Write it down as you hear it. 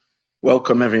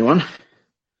Welcome, everyone.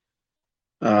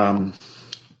 We're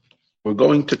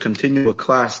going to continue a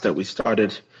class that we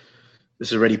started.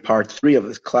 This is already part 3 of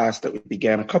this class that we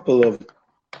began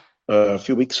a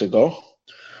few weeks ago,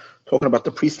 talking about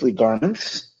the priestly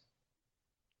garments.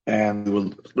 And we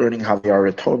were learning how they are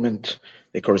atonement.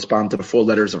 They correspond to the 4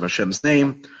 letters of Hashem's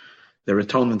name. They're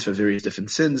atonement for various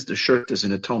different sins. The shirt is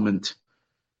an atonement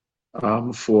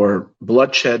for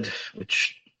bloodshed,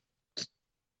 which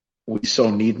we so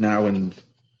need now in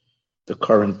the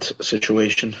current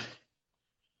situation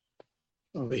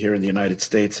over here in the United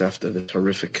States after the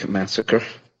horrific massacre,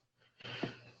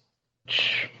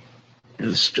 which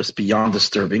is just beyond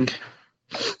disturbing.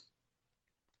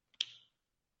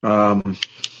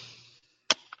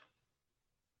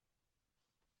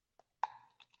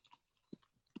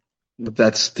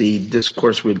 That's the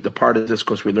discourse, the part of the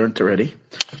discourse we learned already.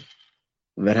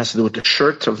 That has to do with the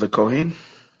shirt of the Kohen.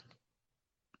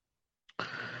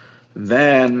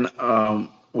 Then,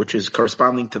 which is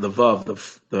corresponding to the Vav,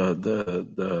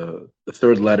 the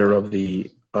third letter of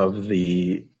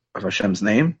Hashem's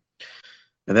name.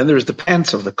 And then there's the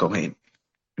pants of the Kohen,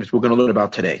 which we're going to learn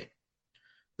about today.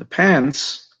 The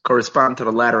pants correspond to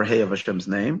the latter Hey of Hashem's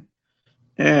name,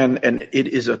 and it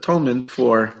is atonement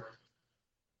for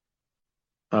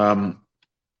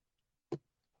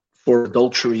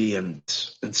adultery and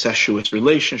incestuous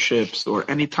relationships or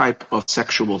any type of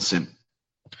sexual sin.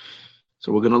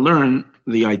 So we're going to learn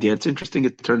the idea. It's interesting.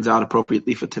 It turns out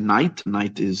appropriately for tonight.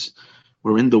 Tonight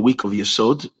we're in the week of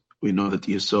Yesod. We know that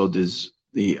the Yesod is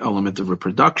the element of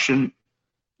reproduction.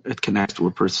 It connects to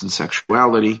a person's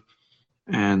sexuality.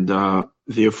 And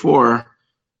therefore,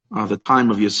 the time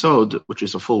of Yesod, which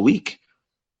is a full week,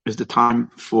 is the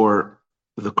time for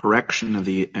the correction of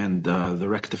the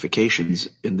rectifications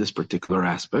in this particular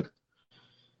aspect.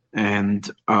 And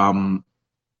Yesod,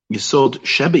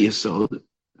 Shebe Yesod,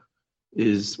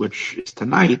 which is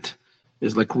tonight,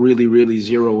 is like really, really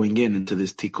zeroing into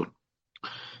this tikkun.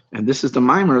 And this is the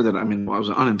mimer that, was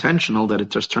unintentional that it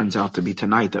just turns out to be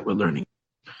tonight that we're learning.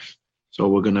 So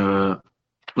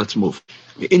let's move.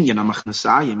 Inyan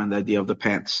HaMachnesayim and the idea of the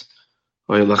pants.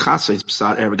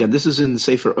 Again, this is in the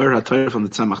Sefer Ur HaTorah from the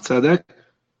Tzemach Tzedek,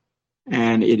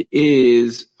 and it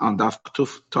is on Daf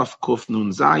Tuf Kuf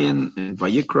Nun Zayin and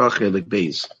Vayikra Chelik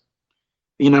Beis.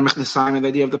 Inyan HaMachnesayim and the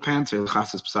idea of the pants,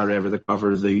 that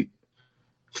cover the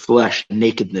flesh,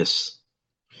 nakedness.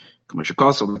 Like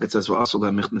it says,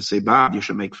 you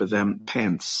should make for them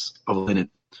pants of linen.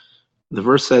 The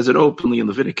verse says it openly in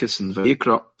Leviticus and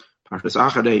Vayikra, Parshas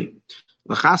Acharei.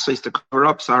 L'chasa is to cover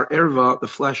up sar erva, the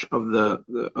flesh of the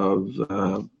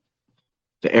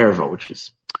erva, which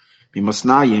is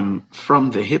bimasnayim,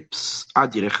 from the hips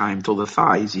ad yerechaim till the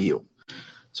thighs yield.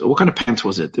 So what kind of pants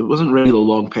was it? It wasn't really the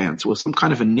long pants. It was some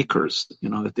kind of a knickers,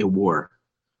 that they wore.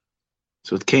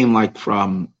 So it came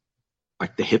from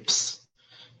the hips,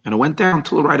 and it went down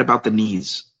till right about the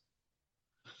knees.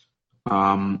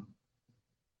 They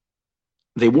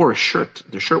wore a shirt.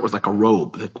 The shirt was like a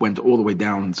robe that went all the way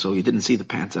down, so you didn't see the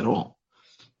pants at all.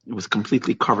 It was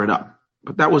completely covered up.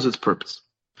 But that was its purpose.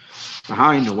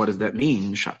 What does that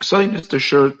mean? Shaksayin is the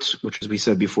shirt, which, as we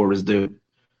said before, is the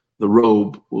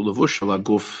robe. Ulavush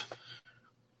guf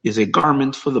is a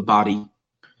garment for the body.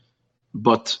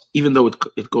 But even though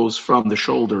it goes from the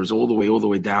shoulders all the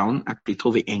way down, actually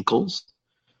till the ankles,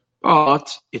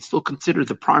 but it's still considered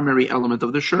the primary element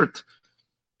of the shirt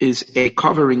is a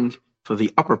covering for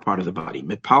the upper part of the body.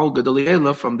 Mipal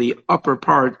gadaliela, from the upper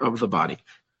part of the body.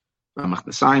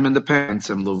 Machnesayim and the pants,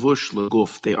 and levush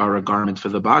leguf, they are a garment for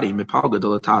the body. Mipal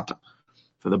gadalatata,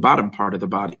 for the bottom part of the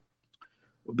body.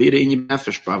 To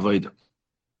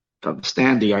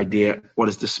understand the idea, what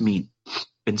does this mean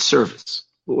in service?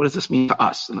 What does this mean to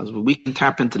us? And as we can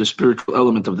tap into the spiritual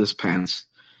element of this pants,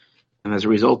 and as a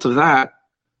result of that,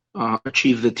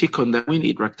 achieve the tikkun that we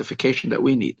need, rectification that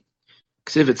we need.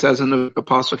 Ksiv, it says in the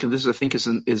Pasuk, and this I think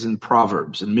is in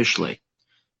Proverbs, in Mishlei,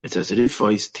 it says,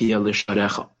 Rifois tia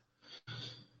lisharecha.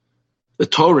 The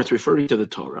Torah, it's referring to the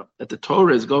Torah, that the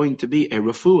Torah is going to be a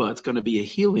refuah, it's going to be a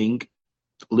healing,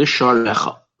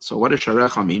 lisharecha. So what does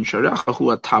sharecha mean? Sharecha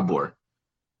hu tabor.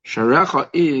 Sharecha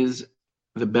is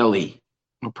the belly,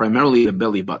 or primarily the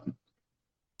belly button.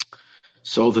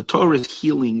 So the Torah is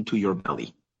healing to your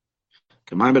belly.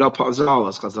 K'mayim b'dal pazal,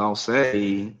 as Chazal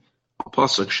say,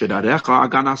 Pasuk Shirarecha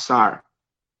Aganasar.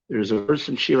 There's a verse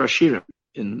in Shir Hashirim,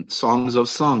 in Songs of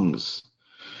Songs,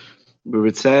 where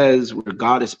it says, where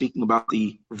God is speaking about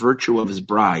the virtue of his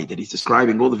bride, that he's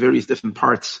describing all the various different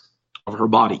parts of her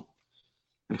body,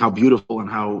 and how beautiful and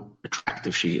how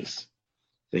attractive she is.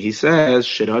 So he says,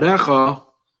 Shirarecha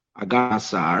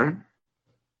Aganasar,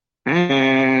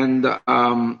 And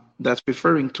that's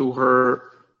referring to her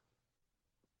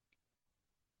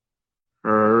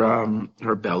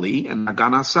belly, and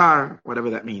Agan Asar,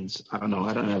 whatever that means. I don't know.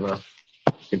 I don't have a.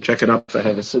 You can check it up if I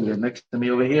have a siddur next to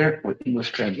me over here with English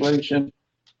translation.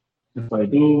 If I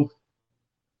do,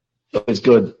 it's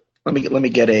good. Let me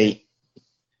get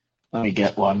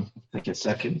one. Take a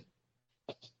second.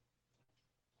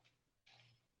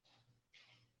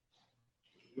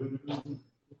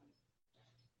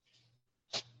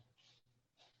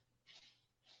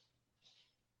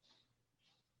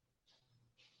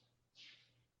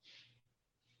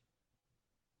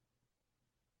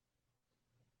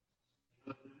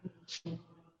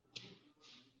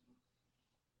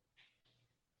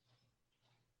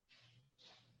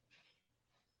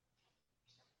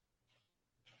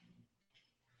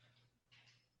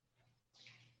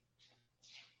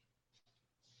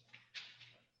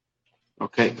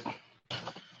 Okay.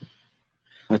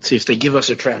 Let's see if they give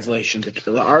us a translation.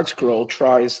 The Art Scroll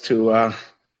tries to. I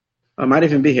might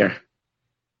even be here.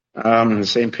 The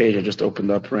same page I just opened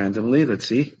up randomly. Let's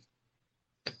see.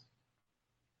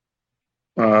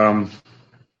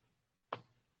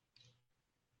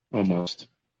 Almost.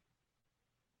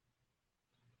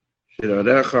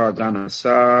 Shiradecha Agan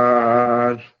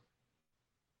Asar.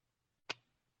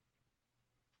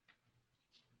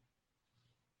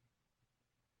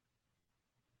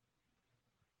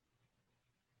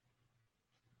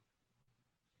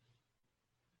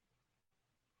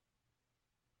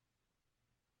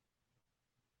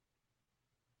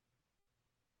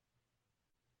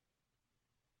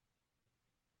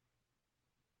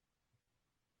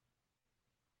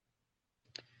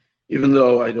 Even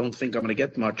though I don't think I'm going to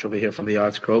get much over here from the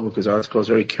Art Scroll, because Art Scroll is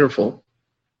very careful.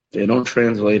 They don't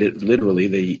translate it literally.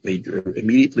 They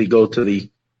immediately go to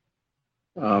the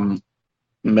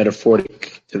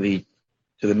metaphoric, to the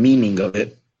meaning of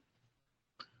it.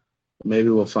 Maybe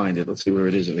we'll find it. Let's see where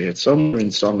it is over here. It's somewhere in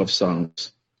Song of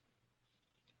Songs.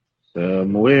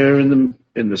 Somewhere in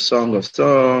the Song of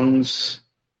Songs.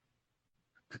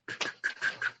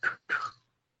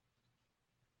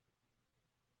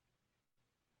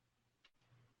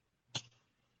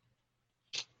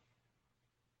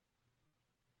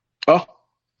 Oh,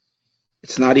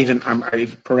 it's not even. I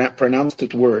pronounced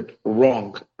the word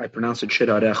wrong. I pronounced it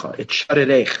shirarecha. It's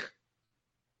sharirech.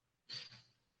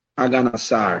 Agan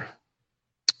Asar.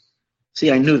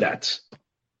 See, I knew that.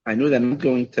 I knew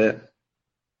that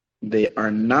they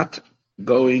are not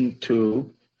going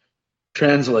to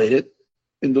translate it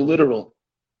in the literal.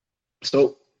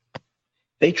 So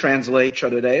they translate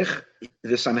Sharirech,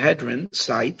 the Sanhedrin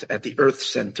site at the earth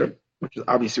center, which is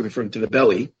obviously referring to the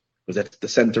belly, because that's the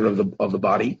center of the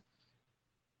body.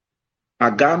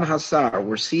 Agan Hasar,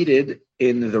 we're seated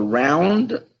in the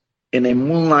round in a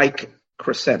moon-like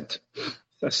crescent.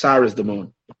 Hasar is the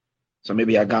moon. So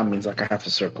maybe Agan means like a half a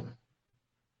circle.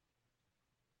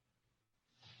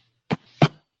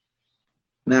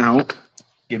 Now,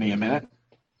 give me a minute.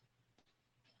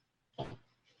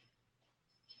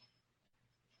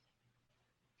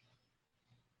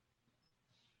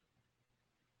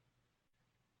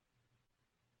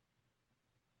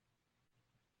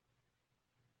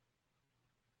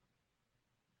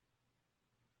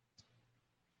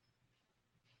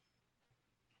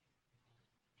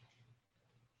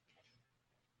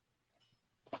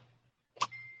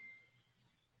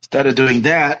 Instead of doing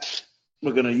that,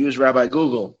 we're going to use Rabbi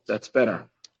Google. That's better.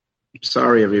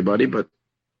 Sorry, everybody, but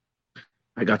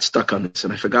I got stuck on this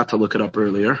and I forgot to look it up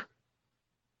earlier.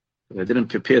 I didn't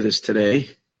prepare this today.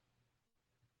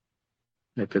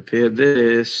 I prepared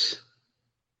this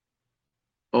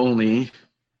only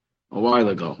a while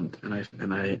ago,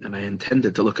 and I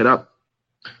intended to look it up,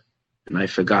 and I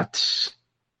forgot.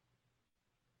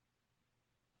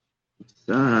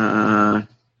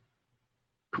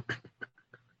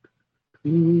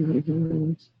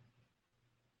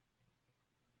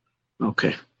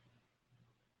 Okay.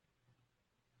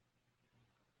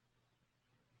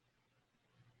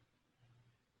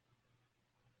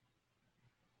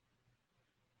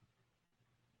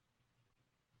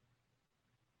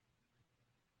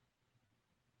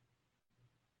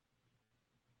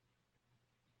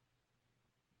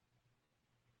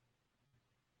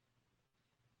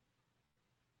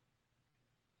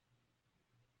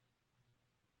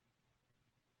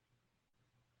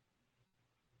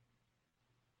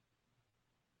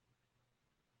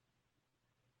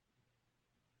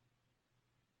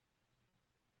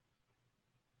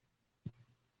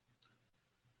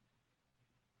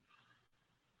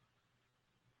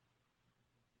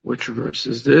 Which verse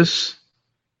is this?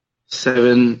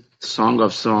 7, Song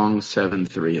of Songs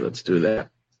 7:3. Let's do that.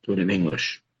 Do it in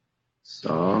English.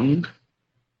 Song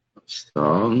of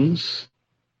Songs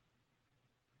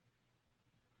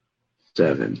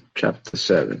 7, chapter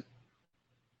 7.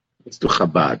 Let's do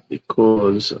Chabad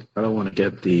because I don't want to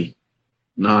get the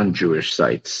non-Jewish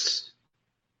sites.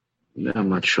 I'm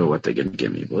not sure what they're going to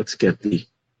give me, but let's get the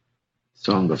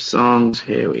Song of Songs.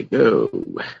 Here we go.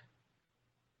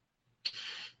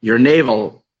 Your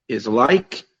navel is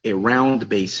like a round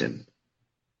basin.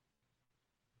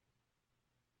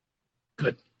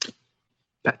 Good.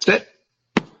 That's it.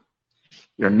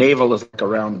 Your navel is like a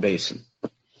round basin.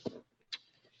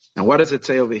 And what does it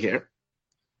say over here?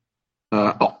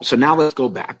 So now let's go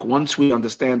back. Once we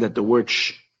understand that the word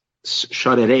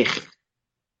sharerech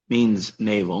means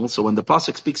navel, so when the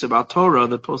pasuk speaks about Torah,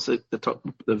 the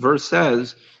verse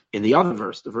says in the other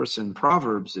verse, the verse in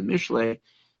Proverbs in Mishlei,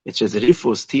 it says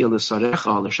rifus tia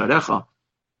l'sharecha.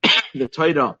 The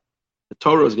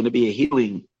Torah is going to be a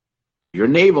healing your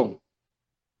navel.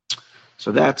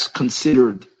 So that's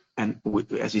considered, and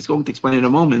as he's going to explain in a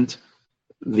moment,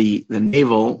 the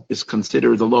navel is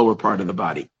considered the lower part of the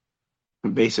body.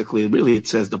 And basically, really, it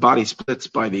says the body splits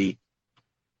by the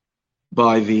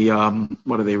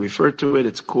what do they refer to it?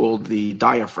 It's called the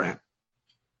diaphragm.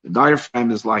 The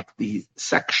diaphragm is like the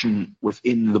section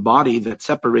within the body that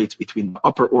separates between the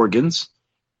upper organs,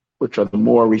 which are the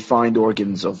more refined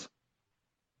organs of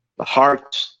the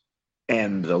heart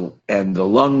and the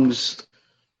lungs,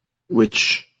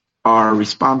 which are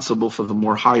responsible for the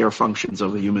more higher functions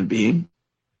of a human being,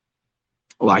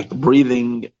 like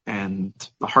breathing and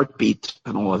the heartbeat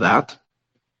and all of that.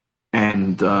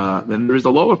 And then there's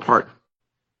the lower part,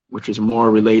 which is more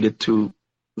related to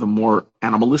the more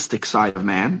animalistic side of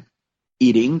man,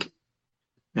 eating,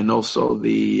 and also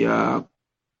the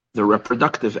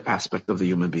reproductive aspect of the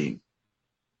human being.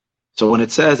 So when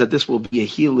it says that this will be a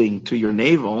healing to your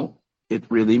navel, it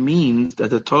really means that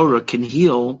the Torah can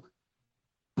heal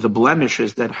the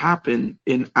blemishes that happen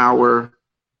in our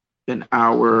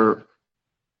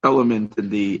element, in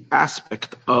the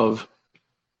aspect of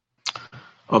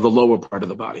the lower part of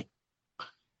the body.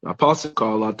 So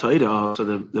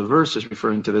the verse is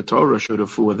referring to the Torah,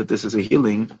 that this is a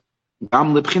healing,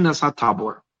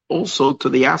 also to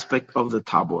the aspect of the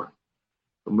tabor,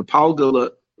 from the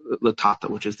palga latata,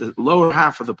 which is the lower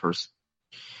half of the person.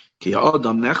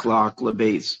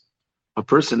 A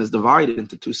person is divided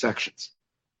into two sections.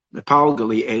 The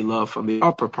palgali ela, from the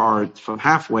upper part, from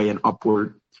halfway and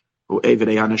upward,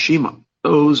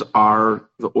 those are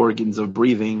the organs of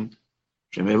breathing,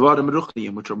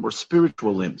 which are more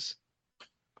spiritual limbs.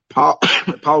 And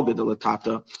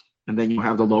then you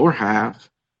have the lower half.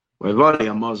 Over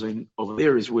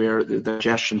there is where the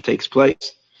digestion takes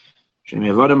place. Those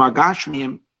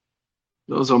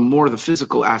are more the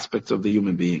physical aspects of the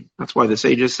human being. That's why the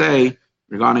sages say,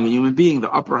 regarding a human being,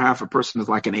 the upper half of a person is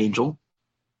like an angel.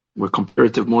 We're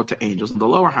comparative more to angels. And the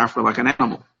lower half are like an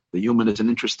animal. The human is an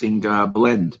interesting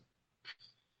blend.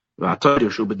 Now, Torah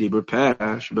is studied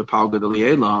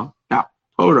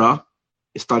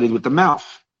with the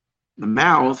mouth. The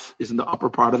mouth is in the upper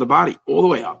part of the body, all the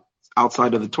way up. It's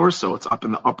outside of the torso. It's up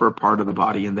in the upper part of the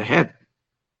body, in the head,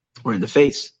 or in the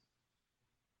face.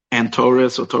 And Torah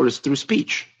is through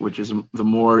speech, which is the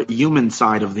more human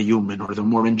side of the human, or the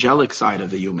more angelic side of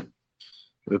the human.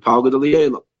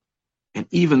 And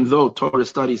even though Torah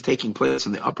study is taking place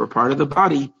in the upper part of the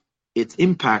body, its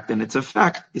impact and its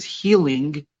effect is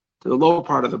healing to the lower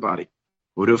part of the body.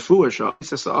 When a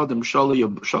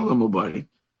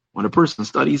person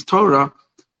studies Torah,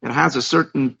 it has a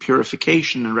certain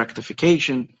purification and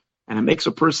rectification, and it makes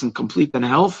a person complete and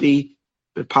healthy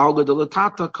in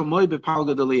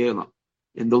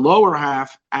the lower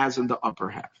half as in the upper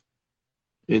half.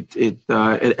 It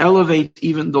elevates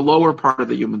even the lower part of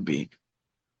the human being.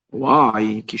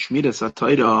 Why? Because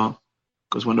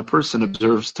when a person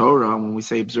observes Torah, when we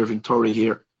say observing Torah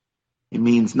here, it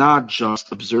means not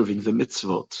just observing the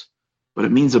mitzvot, but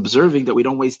it means observing that we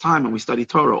don't waste time and we study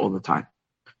Torah all the time.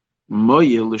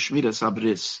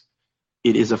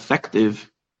 It is effective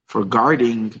for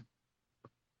guarding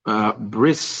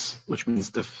bris, which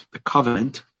means the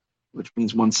covenant, which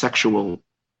means one's sexual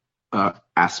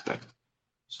aspect.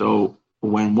 So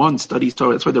when one studies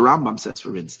Torah, that's why the Rambam says,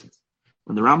 for instance,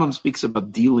 when the Rambam speaks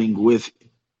about dealing with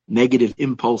negative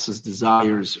impulses,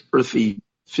 desires, earthy,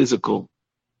 physical,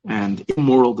 and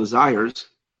immoral desires,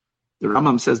 the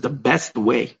Rambam says the best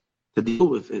way to deal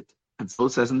with it, and so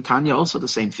it says in Tanya also the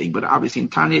same thing, but obviously in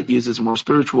Tanya it uses more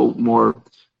spiritual, more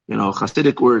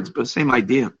Hasidic words, but same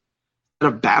idea.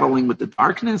 Instead of battling with the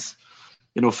darkness,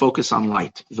 focus on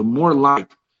light. The more light,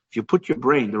 if you put your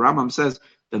brain, the Rambam says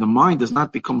that the mind does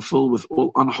not become full with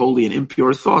all unholy and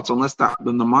impure thoughts unless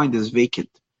then the mind is vacant.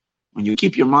 When you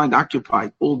keep your mind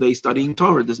occupied all day studying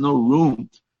Torah, there's no room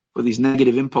for these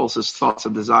negative impulses, thoughts,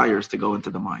 and desires to go into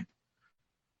the mind.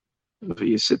 If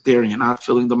you sit there and you're not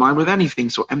filling the mind with anything,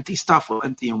 so empty stuff will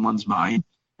empty in one's mind.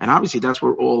 And obviously that's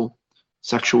where all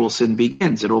sexual sin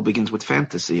begins. It all begins with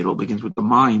fantasy. It all begins with the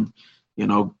mind,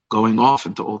 going off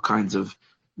into all kinds of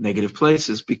negative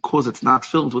places because it's not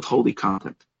filled with holy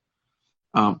content.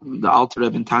 The Alter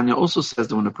Rebbe in Tanya also says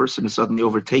that when a person is suddenly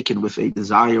overtaken with a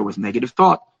desire, with negative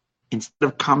thought, instead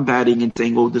of combating and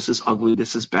saying, oh, this is ugly,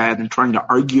 this is bad, and trying to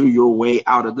argue your way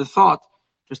out of the thought,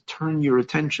 just turn your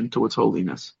attention towards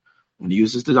holiness. And he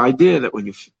uses the idea that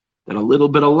that a little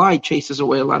bit of light chases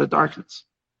away a lot of darkness.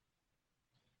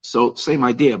 So same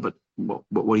idea, but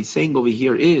what he's saying over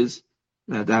here is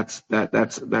that's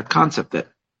that concept that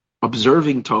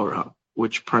observing Torah,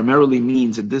 which primarily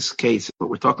means in this case, what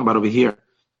we're talking about over here,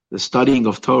 the studying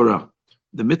of Torah,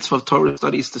 the mitzvah of Torah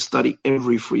study is to study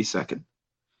every free second.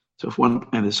 So and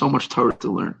there's so much Torah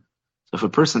to learn. So if a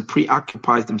person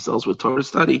preoccupies themselves with Torah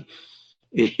study,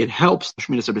 it helps the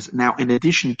Shmini Sabbis. Now, in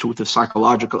addition to the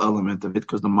psychological element of it,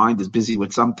 because the mind is busy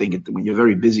with something, when you're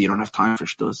very busy, you don't have time for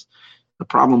shtus. The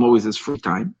problem always is free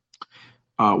time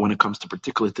when it comes to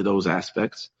particularly to those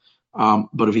aspects. But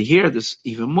over here, there's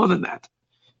even more than that.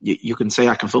 You can say,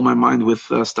 I can fill my mind with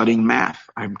studying math.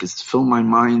 I can fill my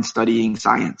mind studying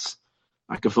science.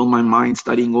 I can fill my mind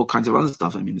studying all kinds of other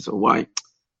stuff. So why?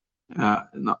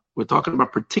 No, we're talking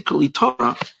about particularly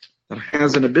Torah that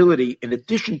has an ability, in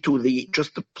addition to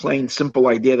just the plain simple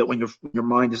idea that when your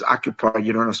mind is occupied,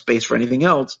 you don't have space for anything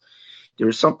else. There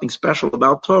is something special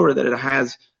about Torah that it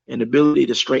has an ability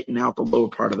to straighten out the lower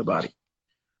part of the body.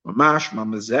 But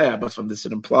from this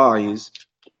it implies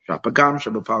that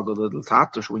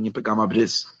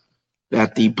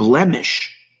the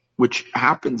blemish which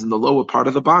happens in the lower part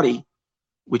of the body,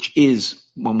 which is,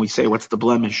 when we say what's the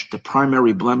blemish, the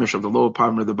primary blemish of the lower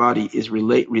part of the body is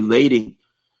relating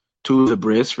to the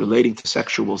bris, relating to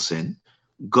sexual sin,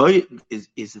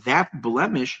 is that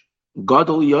blemish,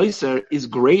 gadol yoser, is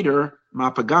greater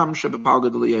mapagam shebepal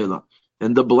gadol yela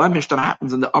than the blemish that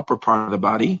happens in the upper part of the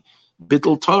body,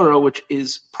 bittul Torah, which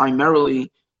is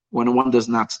primarily when one does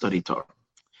not study Torah.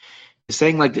 It's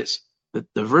saying like this,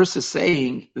 that the verse is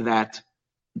saying that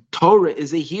Torah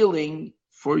is a healing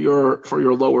for your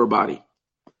lower body.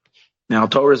 Now,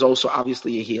 Torah is also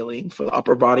obviously a healing for the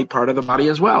upper body part of the body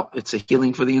as well. It's a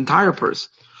healing for the entire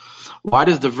person. Why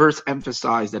does the verse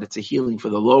emphasize that it's a healing for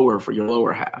for your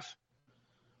lower half?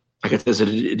 Like it says,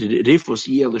 it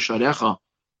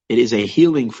is a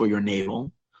healing for your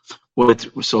navel. Well,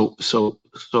 so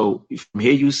from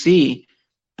here you see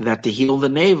that to heal the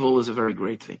navel is a very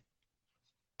great thing,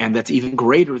 and that's even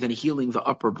greater than healing the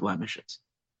upper blemishes.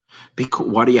 Because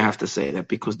why do you have to say that?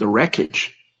 Because the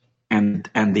wreckage and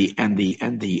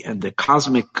the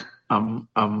cosmic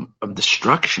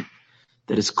destruction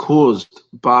that is caused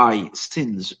by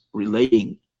sins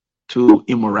relating to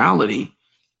immorality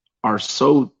are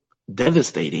so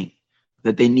devastating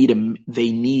that they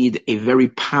need a very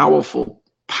powerful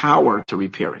power to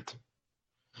repair it.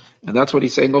 And that's what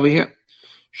he's saying over here.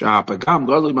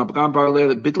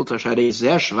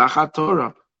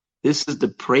 This is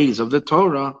the praise of the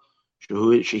Torah,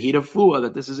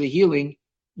 that this is a healing,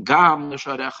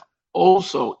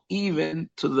 also even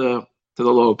to the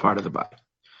lower part of the body.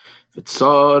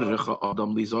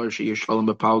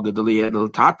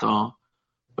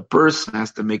 A person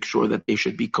has to make sure that they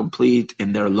should be complete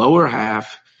in their lower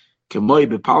half,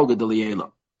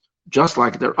 just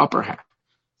like their upper half.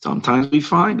 Sometimes we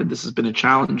find that this has been a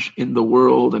challenge in the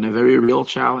world, and a very real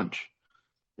challenge.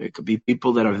 There could be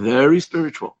people that are very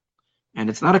spiritual, and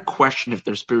it's not a question if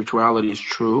their spirituality is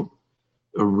true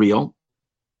or real.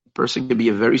 A person can be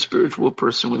a very spiritual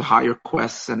person with higher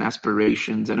quests and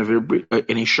aspirations and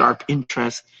a sharp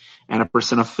interest, and a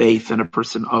person of faith and a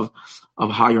person of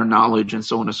higher knowledge and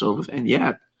so on and so forth. And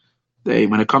yet,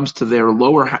 when it comes to their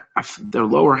lower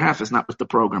half is not with the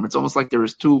program. It's almost like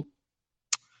there's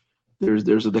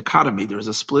a dichotomy. There's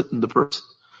a split in the person.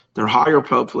 Their higher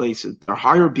places, their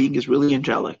higher being is really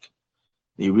angelic.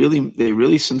 They're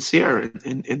really sincere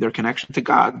in their connection to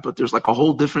God, but there's like a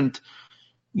whole different,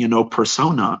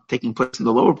 persona taking place in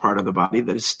the lower part of the body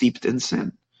that is steeped in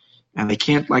sin. And they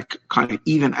can't kind of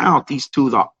even out these two.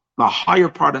 The higher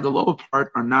part and the lower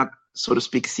part are not, so to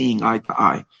speak, seeing eye to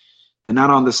eye. They're not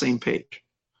on the same page.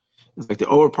 It's like the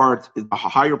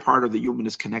higher part of the human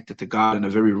is connected to God in a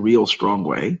very real, strong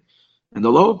way. And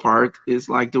the lower part is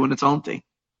like doing its own thing.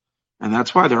 And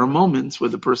that's why there are moments where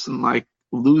the person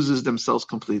loses themselves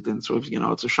completely. And so,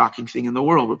 it's a shocking thing in the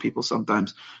world where people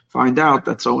sometimes find out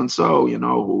that so-and-so,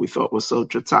 who we thought was so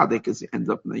tzaddik, ends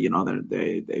up,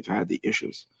 they've had the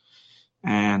issues.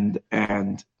 and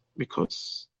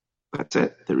because that's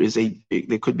it.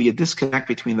 There could be a disconnect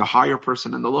between the higher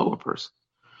person and the lower person,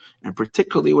 and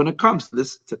particularly when it comes to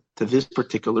this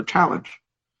particular challenge.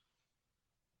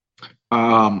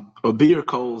 Obir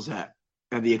calls that,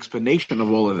 and the explanation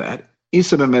of all of that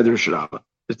is in Medrash Rabbah.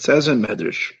 It says in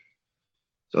Medrash.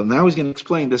 So now he's going to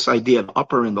explain this idea of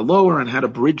upper and the lower and how to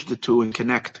bridge the two and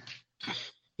connect.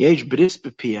 Yesh bris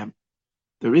b'piyam.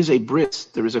 There is a bris.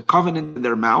 There is a covenant in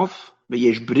their mouth.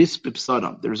 Yesh bris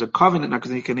b'psadam. There is a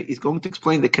covenant. He's going to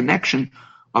explain the connection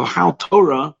of how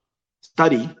Torah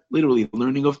study, literally the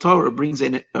learning of Torah, brings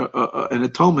in an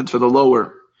atonement for the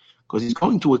lower. Because he's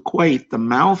going to equate the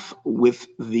mouth with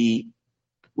the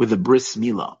bris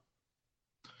milah,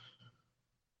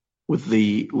 with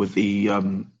the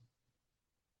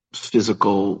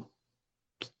physical,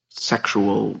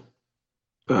 sexual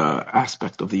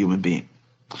aspect of the human being.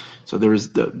 So there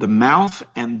is the mouth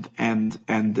and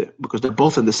because they're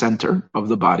both in the center of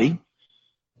the body,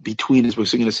 between, as we're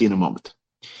going to see in a moment.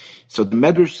 So the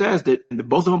Medrash says that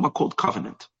both of them are called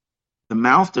covenant. The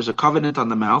mouth, there's a covenant on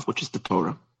the mouth, which is the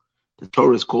Torah. The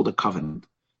Torah is called a covenant.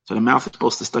 So the mouth is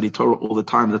supposed to study Torah all the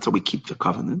time. That's how we keep the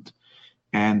covenant.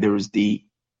 And there is the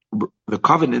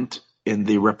covenant in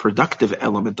the reproductive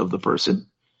element of the person.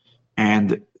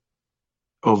 And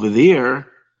over there,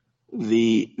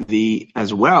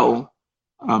 as well,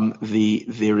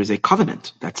 there is a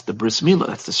covenant. That's the bris milah.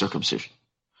 That's the circumcision.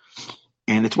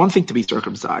 And it's one thing to be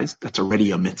circumcised. That's already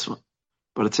a mitzvah.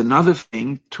 But it's another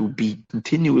thing to be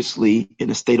continuously in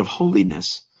a state of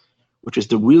holiness, which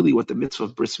is really what the mitzvah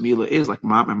of bris milah is. Like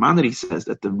Maimonides says,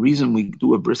 that the reason we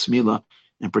do a bris milah,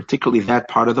 and particularly that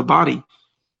part of the body,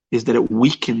 is that it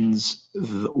weakens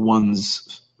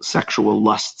one's sexual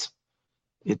lust.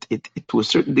 It to a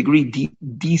certain degree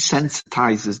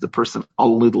desensitizes the person a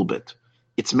little bit.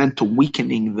 It's meant to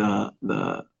weakening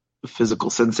the physical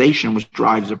sensation, which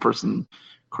drives a person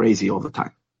crazy all the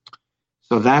time.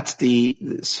 So that's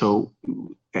so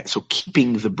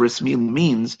keeping the bris milah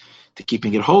means to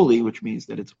keeping it holy, which means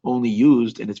that it's only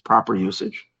used in its proper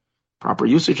usage. Proper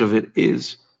usage of it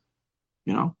is,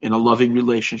 in a loving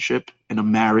relationship, in a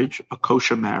marriage, a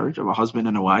kosher marriage of a husband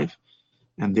and a wife.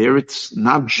 And there it's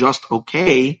not just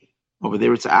okay, over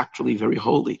there it's actually very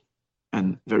holy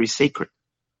and very sacred.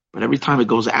 But every time it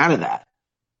goes out of that,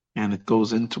 and it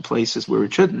goes into places where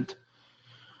it shouldn't,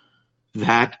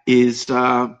 that is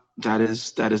no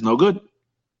good.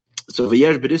 So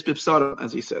v'yesh b'ris b'psadam,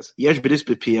 as he says, yesh b'ris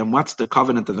b'piyam. What's the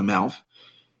covenant of the mouth?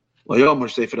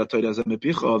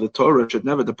 The Torah should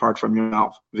never depart from your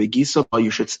mouth. You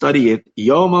should study it.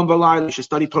 You should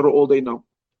study Torah all day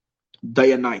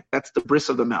day and night. That's the bris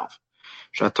of the mouth.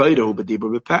 Torah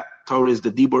is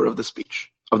the dibur of the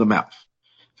speech, of the mouth.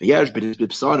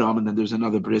 And then there's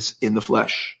another bris in the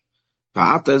flesh.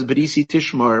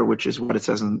 Which is what it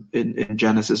says in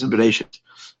Genesis and Bereshit.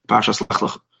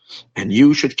 And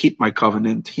you should keep my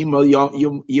covenant,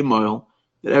 that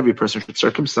every person should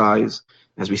circumcise,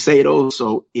 as we say it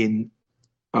also in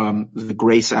the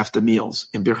grace after meals,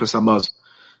 in Birchas Hamazon.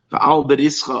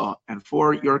 And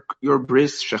for your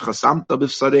bris, your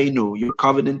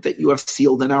covenant that you have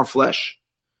sealed in our flesh.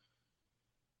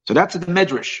 So that's the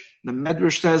Medrash. The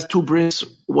Medrash says two bris,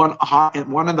 one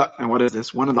in what is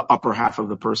this? One in the upper half of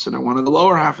the person and one in the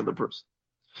lower half of the person.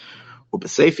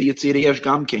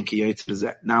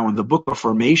 Now, in the Book of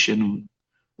Formation,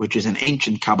 which is an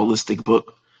ancient Kabbalistic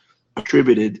book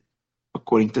attributed,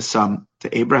 according to some,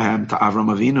 to Abraham, to Avram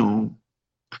Avinu.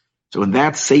 So in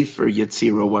that Sefer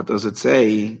Yetzirah, what does it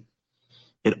say?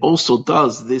 It also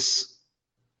does this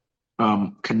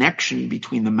connection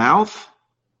between the mouth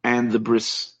and the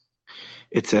bris.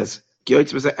 It says, so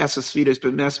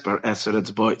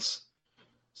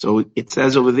it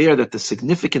says over there that the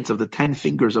significance of the 10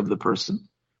 fingers of the person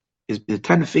is the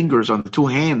 10 fingers on the two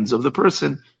hands of the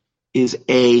person is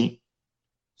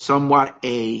somewhat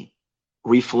a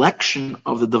reflection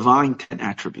of the divine 10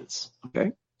 attributes.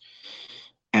 Okay?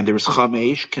 And there's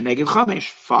chamesh, keneged chamesh,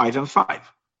 5 and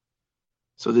 5.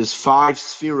 So there's 5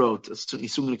 sfirot.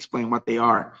 He's soon going to explain what they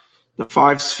are. The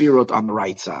 5 sfirot on the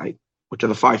right side, which are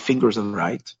the 5 fingers on the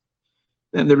right.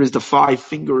 Then there is the 5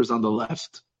 fingers on the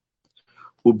left.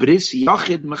 Ubris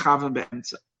yachid mechaven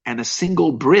be'emtza. And a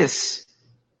single bris,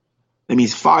 that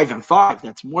means 5 and 5,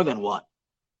 that's more than one.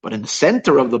 But in the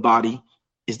center of the body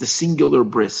is the singular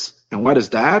bris. And what is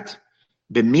that?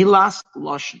 B'milas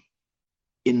lashon.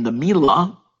 In the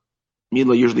milah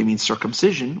usually means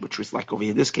circumcision, which was like over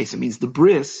here in this case, it means the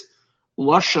bris,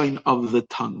 lashon of the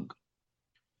tongue.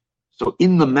 So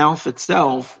in the mouth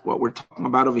itself, what we're talking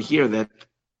about over here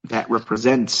that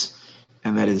represents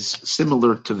and that is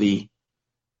similar to the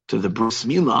bris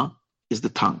milah is the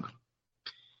tongue.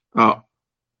 And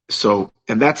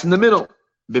that's in the middle.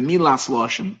 B'milas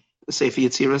lashon, the Sefer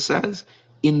Yetzirah says,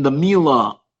 in the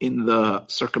milah, in the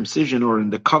circumcision or in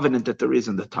the covenant that there is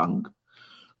in the tongue,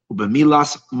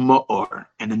 b'milas ma'or,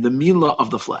 and in the milah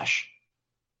of the flesh.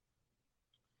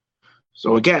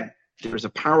 So again, there's a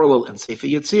parallel in Sefer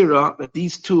Yetzirah that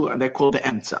these two, and they're called the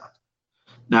emtza.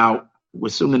 Now, we're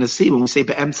soon going to see when we say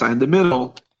be'emtza in the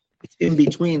middle, it's in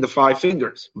between the 5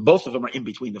 fingers. Both of them are in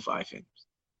between the 5 fingers.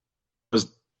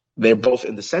 Because they're both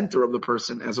in the center of the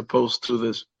person as opposed to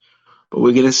this. But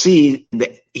we're going to see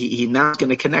that he now is going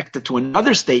to connect it to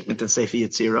another statement in Sefer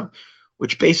Yetzirah,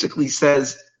 which basically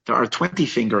says there are 20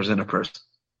 fingers in a person.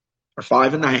 There are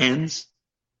 5 in the hands,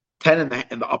 10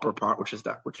 in the upper part, which is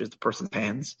the person's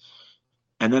hands,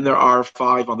 and then there are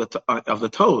 5 on of the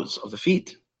toes of the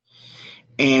feet.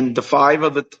 And the 5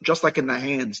 of just like in the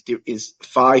hands, there is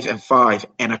 5 and 5,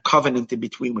 and a covenant in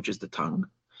between, which is the tongue.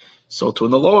 So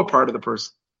in the lower part of the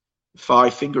person,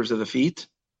 5 fingers of the feet,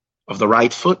 of the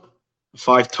right foot,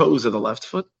 5 toes of the left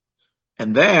foot,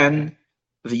 and then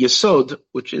the yesod,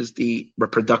 which is the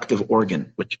reproductive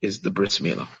organ, which is the bris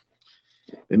milah.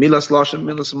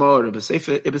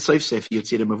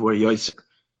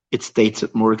 It states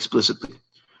it more explicitly.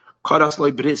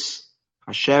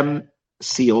 Hashem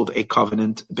sealed a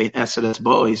covenant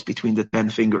between the 10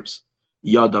 fingers,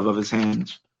 yadav of his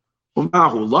hands.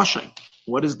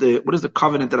 What is the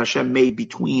covenant that Hashem made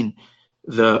between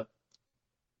the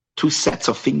 2 sets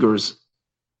of fingers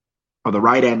of the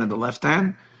right hand and the left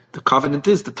hand? The covenant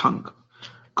is the tongue.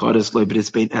 And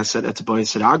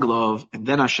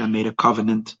then Hashem made a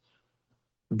covenant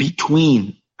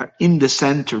in the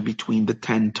center between the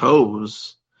 10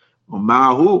 toes.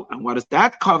 And what is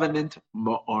that covenant?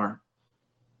 Ma'or,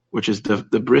 which is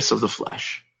the bris of the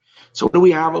flesh. So what do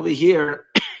we have over here?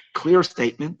 Clear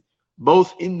statement,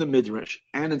 both in the Midrash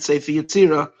and in Sefer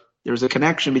Yetzirah, there's a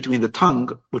connection between the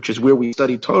tongue, which is where we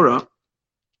study Torah,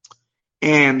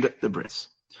 and the bris.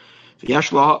 We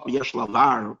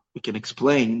can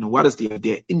explain what is the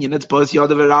idea.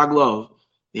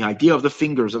 The idea of the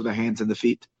fingers of the hands and the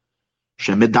feet.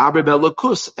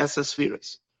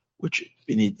 Which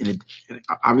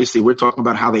obviously we're talking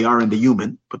about how they are in the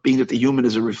human, but being that the human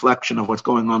is a reflection of what's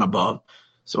going on above.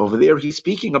 So over there he's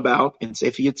speaking about, in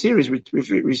Sefer Yetzirah,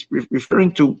 he's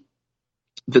referring to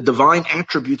the divine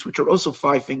attributes, which are also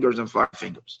 5 fingers and 5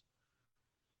 fingers.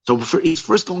 So he's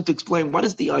first going to explain what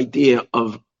is the idea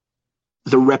of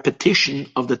the repetition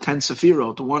of the 10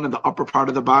 Sefirot, one in the upper part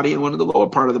of the body and one in the lower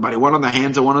part of the body, one on the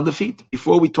hands and one on the feet.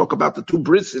 Before we talk about the 2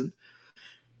 brisin,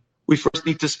 we first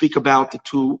need to speak about the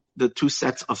two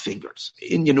sets of fingers.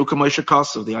 In Yenuka Moshe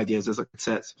Kasav, the idea is as it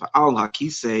says,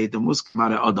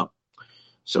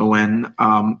 so when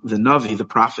the Navi, the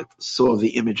prophet, saw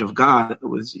the image of God, it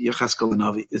was Yecheskel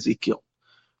Navi, Ezekiel.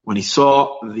 When he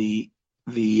saw the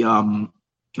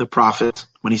prophet,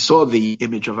 when he saw the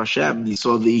image of Hashem, he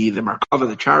saw the Merkava,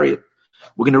 the chariot.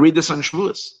 We're going to read this on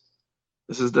Shavuos.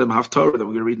 This is the Haftorah that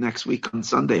we're going to read next week on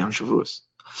Sunday on Shavuos.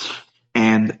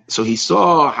 And so he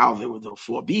saw how there were the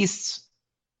 4 beasts,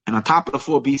 and on top of the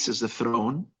 4 beasts is the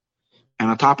throne, and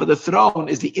on top of the throne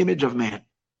is the image of man.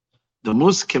 The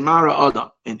Mus Kemara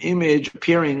Adam, an image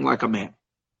appearing like a man.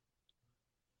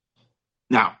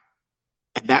 Now,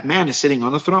 that man is sitting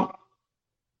on the throne.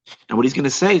 Now, what he's going to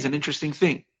say is an interesting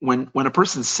thing. When a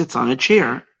person sits on a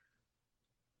chair,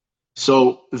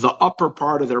 so the upper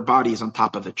part of their body is on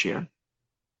top of the chair.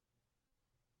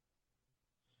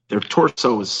 Their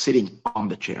torso is sitting on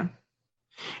the chair,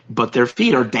 but their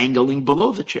feet are dangling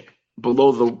below the chair,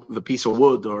 below the piece of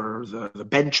wood or the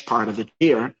bench part of the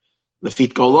chair. The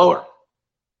feet go lower.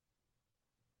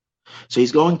 So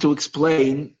he's going to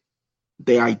explain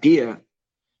the idea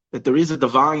that there is a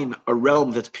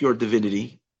realm that's pure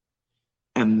divinity,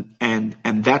 and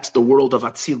that's the world of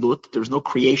Atzilut. There's no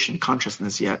creation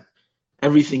consciousness yet.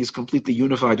 Everything is completely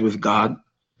unified with God,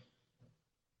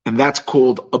 and that's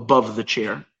called above the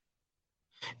chair.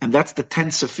 And that's the 10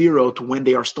 Sefirot when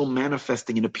they are still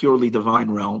manifesting in a purely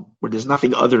divine realm, where there's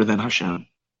nothing other than Hashem.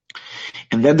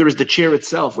 And then there is the chair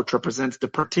itself, which represents the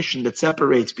partition that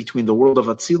separates between the world of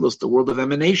Atzilus, the world of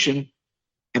emanation,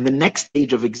 and the next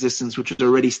stage of existence, which is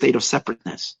already a state of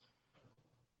separateness,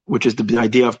 which is the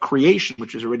idea of creation,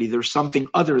 which is already there's something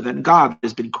other than God that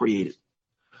has been created.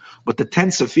 But the 10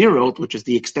 Sefirot, which is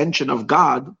the extension of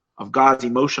God, of God's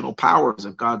emotional powers,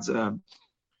 of God's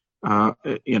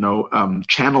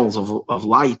channels of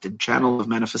light and channels of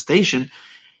manifestation,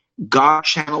 God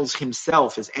channels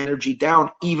himself, his energy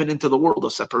down even into the world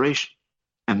of separation.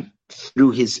 And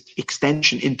through his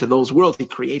extension into those worlds, he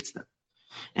creates them.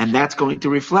 And that's going to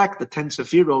reflect the 10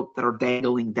 Sefirot that are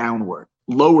dangling downward,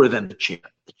 lower than the chair.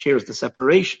 The chair is the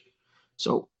separation.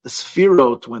 So the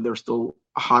Sefirot, when they're still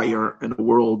higher in a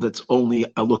world that's only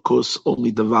Elokus,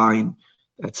 only divine,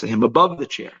 that's him above the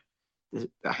chair.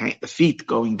 The feet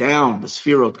going down, the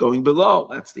Sefirot going below,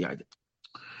 that's the idea.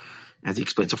 As he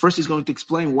explains. So first he's going to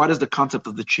explain what is the concept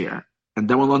of the chair, and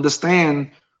then we'll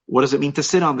understand what does it mean to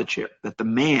sit on the chair, that the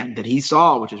man that he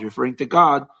saw, which is referring to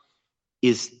God,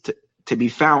 is to be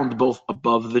found both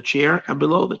above the chair and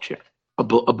below the chair,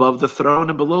 above the throne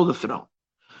and below the throne.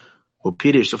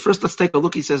 So first let's take a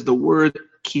look. He says the word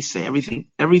kisei,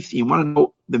 everything. You want to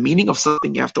know the meaning of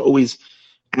something, you have to always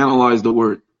analyze the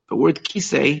word. The word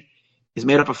kisei is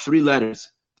made up of 3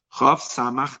 letters, Chav,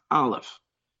 Samach, Aleph,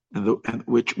 and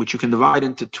which you can divide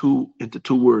into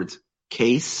two words.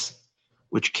 Case,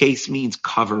 which case means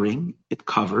covering, it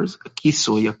covers, a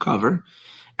kisui, a cover.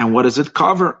 And what does it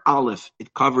cover? Aleph,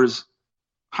 it covers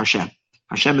Hashem.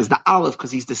 Hashem is the Aleph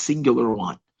because he's the singular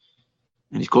one.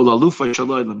 And he's called Alufay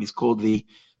Shalom, he's called the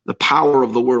power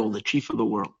of the world, the chief of the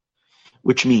world.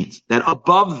 Which means that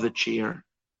above the chair,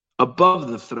 above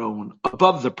the throne,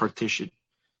 above the partition,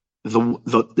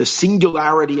 the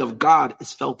singularity of God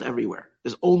is felt everywhere.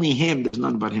 There's only him, there's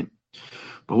none but him.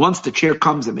 But once the chair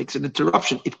comes and makes an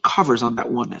interruption, it covers on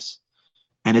that oneness.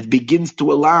 And it begins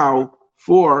to allow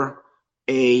for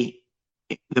the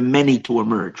many to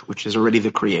emerge, which is already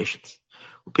the creations.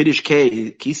 Pidish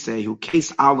Kisei, who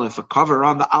case Aleph, a cover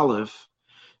on the Aleph,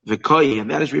 V'koyi,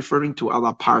 and that is referring to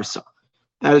Ala Parsa.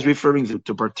 That is referring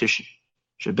to partition.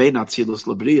 Shebein Atzilus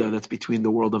Labriya, that's between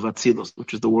the world of Atzilus,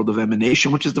 which is the world of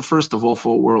emanation, which is the first of all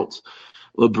 4 worlds.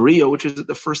 Labriya, which is at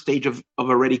the first stage of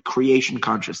already creation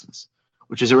consciousness,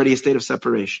 which is already a state of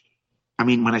separation. I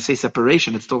mean, when I say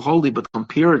separation, it's still holy, but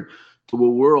compared to a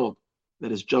world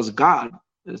that is just God,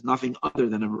 that is nothing other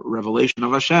than a revelation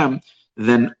of Hashem,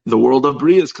 then the world of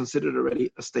Bria is considered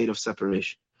already a state of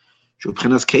separation.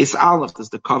 Shubchinas case Aleph is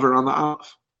the cover on the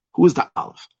Aleph. Who is the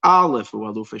Aleph? Aleph,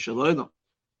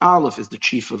 Aleph is the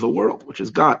chief of the world, which is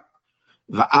God.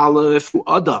 The Aleph,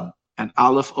 Adam, and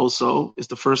Aleph also is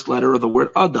the first letter of the word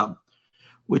Adam,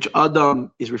 which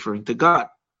Adam is referring to God.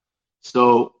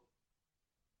 So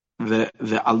the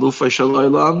Alufay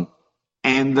Shalom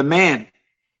and the man.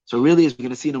 So really, as we're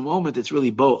going to see in a moment, it's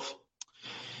really both.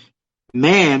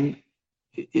 Man,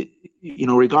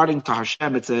 regarding to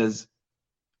Hashem, it says,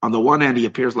 on the one hand, he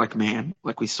appears like man,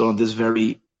 like we saw in this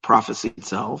very prophecy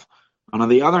itself. And on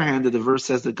the other hand, the verse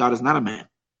says that God is not a man.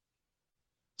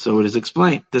 So it is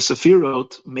explained. The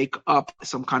Sefirot make up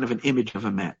some kind of an image of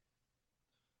a man.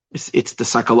 It's the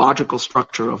psychological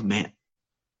structure of man.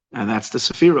 And that's the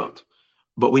Sefirot.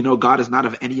 But we know God is not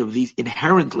of any of these.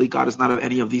 Inherently, God is not of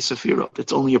any of these Sefirot.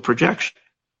 It's only a projection.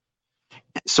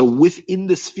 So within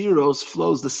the Sephiros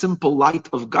flows the simple light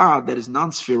of God that is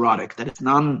non-spherotic, that is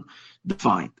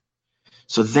non-defined.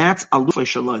 So that's Alufay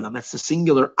Shalom. That's the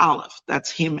singular Aleph.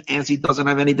 That's him as he doesn't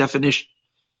have any definition.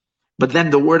 But then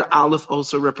the word Aleph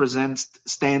also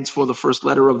stands for the first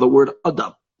letter of the word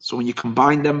Adam. So when you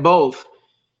combine them both,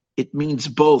 it means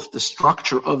both the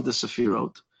structure of the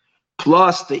Sephirot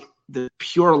plus the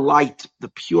pure light, the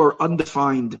pure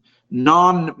undefined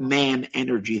non-man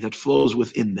energy that flows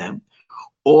within them.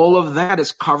 All of that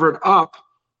is covered up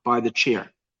by the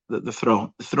chair, the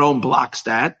throne. The throne blocks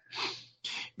that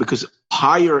because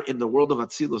higher in the world of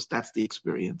Atzilus, that's the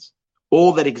experience.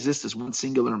 All that exists is one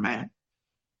singular man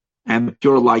and the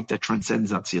pure light that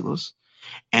transcends Atzilus.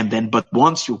 But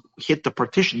once you hit the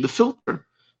partition, the filter,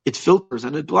 it filters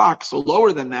and it blocks. So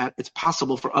lower than that, it's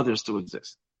possible for others to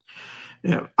exist.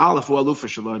 Aleph Aluf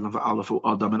Shalom, Aleph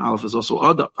Adam, and Aleph is also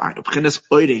Adam.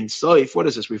 What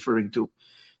is this referring to?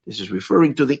 This is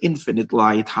referring to the infinite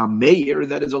light, Hameir,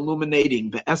 that is illuminating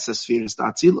the Essa spheres, the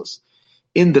Atzilus.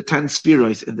 In the 10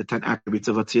 spheres, in the 10 attributes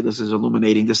of Atzilus, is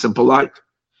illuminating the simple light.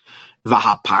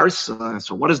 Vahaparsa.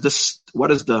 So what does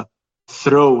the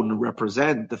throne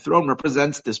represent? The throne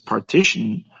represents this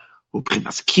partition.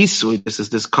 This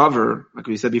is this cover. Like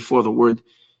we said before, the word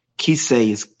kisei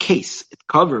is case. It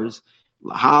covers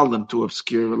lahalim, to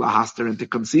obscure, lahaster, and to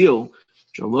conceal.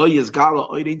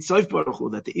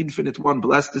 That the infinite one,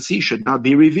 blessed is he, should not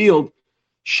be revealed.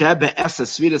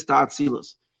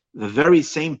 The very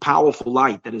same powerful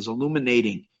light that is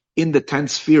illuminating in the 10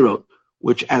 Sefirot,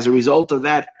 which as a result of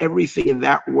that, everything in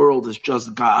that world is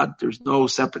just God. There's no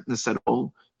separateness at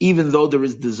all, even though there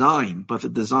is design, but the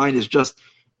design is just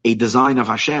a design of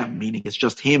Hashem, meaning it's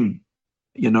just him,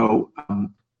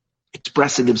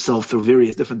 expressing himself through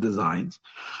various different designs.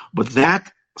 But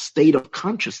that state of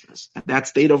consciousness and that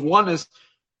state of oneness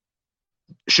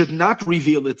should not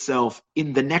reveal itself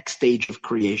in the next stage of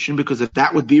creation, because if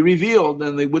that would be revealed,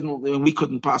 then we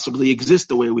couldn't possibly exist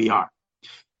the way we are.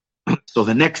 So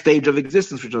the next stage of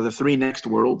existence, which are the three next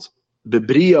worlds,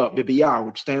 Bibiyah,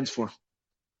 which stands for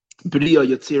Bria,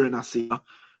 Yetzir, and Asiya,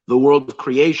 the world of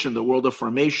creation, the world of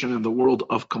formation, and the world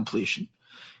of completion.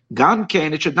 Gan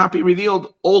Kain, it should not be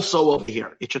revealed also over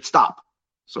here. It should stop.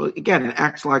 So again, it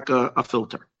acts like a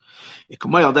filter.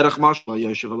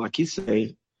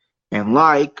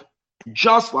 And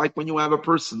just like when you have a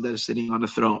person that is sitting on a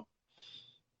throne,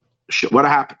 what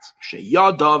happens?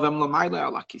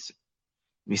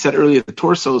 We said earlier the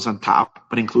torso is on top,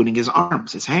 but including his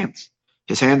arms, his hands.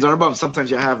 His hands are above. Sometimes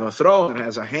you have a throne that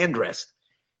has a hand rest.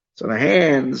 So the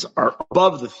hands are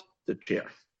above the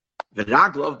chair. The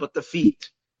raglov, but the feet.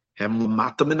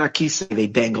 They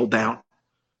dangle down.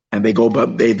 And they go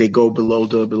below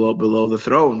the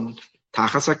throne.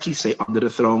 Tachas under the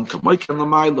throne.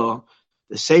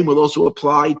 The same will also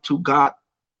apply to God.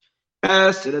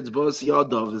 As it is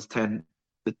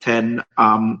the 10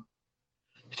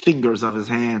 fingers of his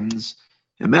hands.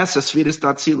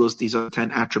 These are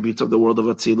 10 attributes of the world of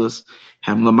Atzilus.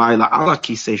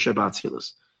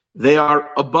 They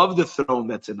are above the throne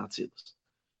that's in Atzilus.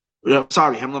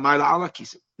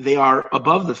 They are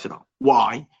above the throne.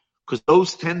 Why? Because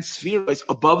those 10 spheres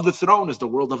above the throne is the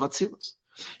world of Atzilus.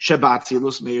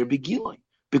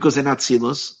 Because in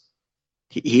Atzilus,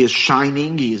 he is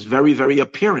shining, he is very, very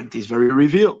apparent, he's very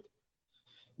revealed.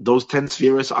 Those 10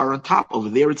 spheres are on top. Over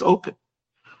there, it's open.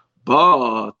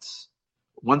 But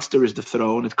once there is the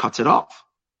throne, it cuts it off.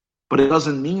 But it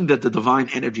doesn't mean that the divine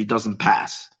energy doesn't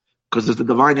pass. Because if the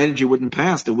divine energy wouldn't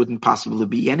pass, there wouldn't possibly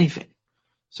be anything.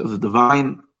 So the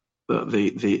divine,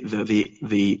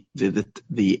 the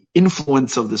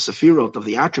influence of the Sephirot, of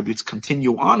the attributes,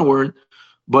 continue onward,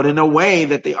 but in a way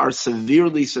that they are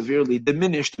severely, severely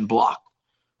diminished and blocked.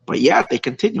 But yet they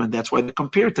continue, and that's why they're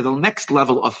compared to the next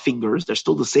level of fingers. They're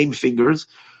still the same fingers,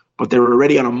 but they're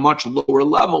already on a much lower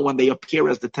level when they appear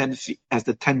as the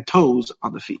 10 toes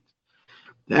on the feet.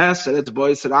 Yes, and it's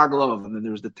boy Seraglov, and then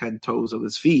there's the 10 toes of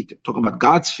his feet. Talking about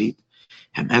God's feet.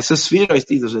 And as a sphere,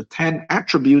 these are the 10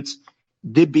 attributes,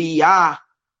 dibiyah,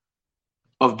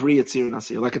 of Bria Tzir and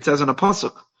Asiyah. Like it says in a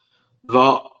pasuk,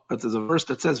 there's a verse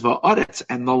that says, Va'aretz,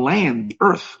 and the land, the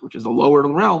earth, which is the lower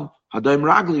realm, Hadayim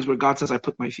Ragli, is where God says, I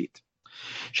put my feet.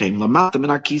 Shem Lamata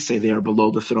Minakise, they are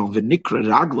below the throne. V'nikra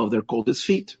Raglov, they're called his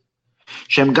feet.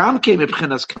 Shem Gam came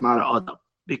Ibchinas Kamara Adam,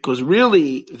 because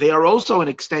really they are also an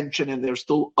extension, and they're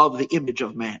still of the image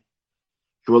of man.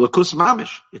 Shulakus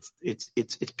Mamish,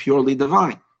 it's purely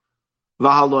divine.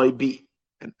 Vahaloi be,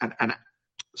 and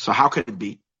so how can it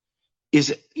be?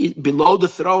 Below the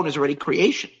throne is already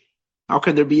creation. How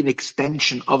can there be an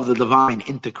extension of the divine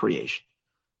into creation?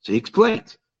 So he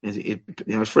explains.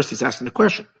 First he's asking the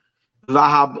question.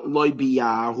 Vahab loy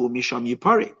biyahu misham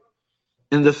yipari.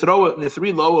 In the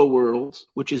three lower worlds,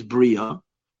 which is Bria,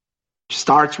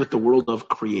 starts with the world of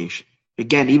creation.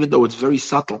 Again, even though it's very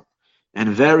subtle and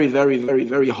very, very, very,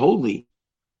 very holy,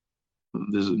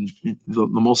 there's the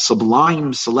most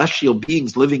sublime celestial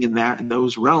beings living in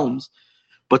those realms,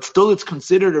 but still it's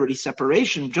considered already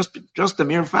separation, just the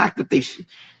mere fact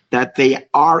that they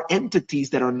are entities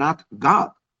that are not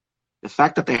God. The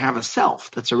fact that they have a self,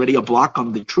 that's already a block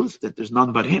on the truth that there's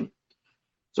none but him.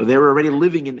 So they're already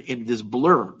living in this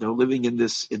blur. They're living in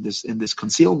this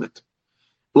concealment.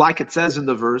 Like it says in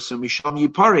the verse, Misham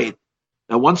Yipared,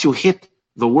 that once you hit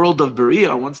the world of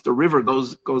Berea, once the river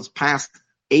goes past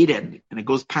Eden, and it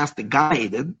goes past the Gan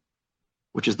Eden,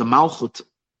 which is the Malchut,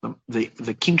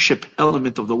 the kingship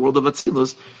element of the world of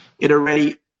Atzilus,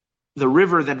 the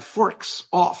river then forks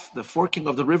off. The forking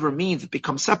of the river means it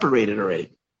becomes separated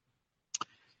already.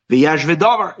 The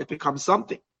Yashvedavar, it becomes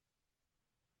something.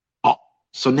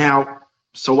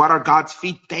 So what are God's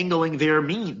feet dangling there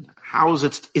mean? How is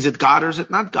it God or is it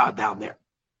not God down there?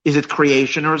 Is it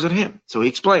creation or is it him? So he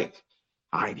explains.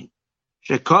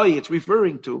 It's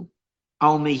referring to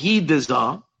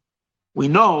Al-Nehidizah. We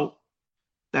know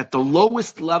that the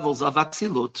lowest levels of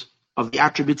Atzilut, of the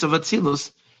attributes of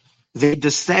Atzilus, they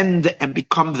descend and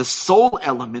become the soul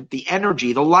element, the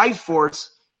energy, the life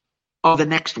force of the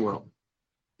next world.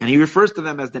 And he refers to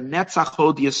them as the Netzach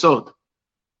Hod Yesod,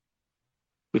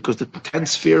 because the 10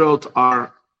 Sefirot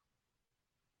are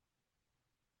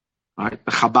right,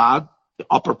 the Chabad, the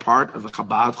upper part of the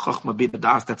Chabad, Chochmah Bina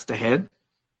Das, that's the head.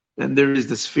 Then there is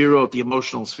the Sefirot, the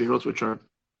emotional Sefirot, which are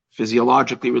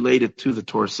physiologically related to the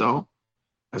torso.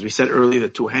 As we said earlier, the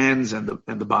two hands and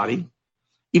the body.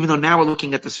 Even though now we're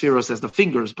looking at the Sefirot as the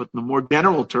fingers, but in a more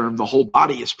general term, the whole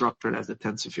body is structured as the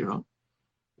 10 Sefirot,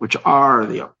 which are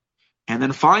the. And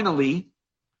then finally,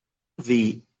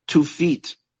 the 2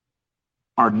 feet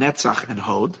are Netzach and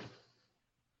Hod,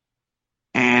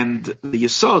 and the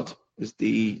Yesod is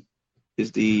the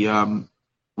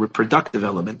reproductive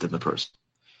element in the person.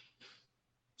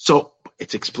 So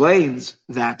it explains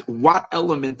that what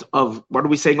element of, what are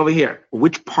we saying over here?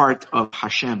 Which part of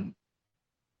Hashem,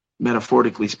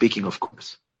 metaphorically speaking, of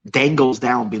course, dangles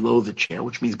down below the chair,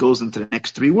 which means goes into the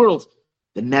next 3 worlds.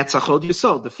 The Netzach Hod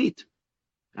Yesod, the feet.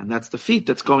 And that's the feet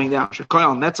that's going down.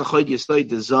 Shekoyal Netzach Hod Yesod,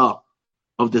 the Zah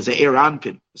of the Ze'er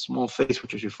Anpin, the small face,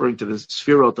 which is referring to the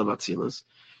Sfirot of Atzilus.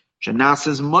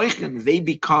 Shenasas Moichen, they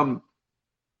become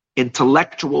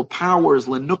intellectual powers,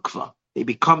 Lenukva. They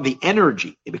become the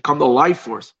energy, they become the life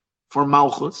force for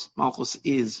Malchus. Malchus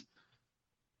is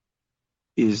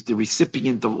the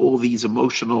recipient of all these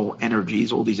emotional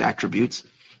energies, all these attributes.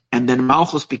 And then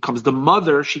Malchus becomes the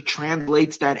mother. She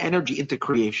translates that energy into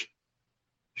creation.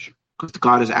 Because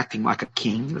God is acting like a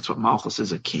king. That's what Malchus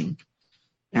is, a king.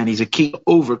 And he's a king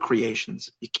over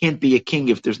creations. You can't be a king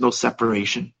if there's no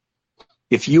separation.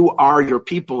 If you are your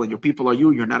people and your people are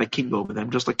you, you're not a king over them,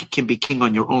 just like you can be king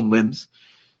on your own limbs.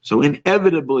 So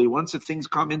inevitably, once the things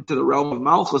come into the realm of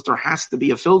Malchus, there has to be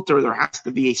a filter, there has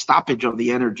to be a stoppage of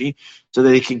the energy so that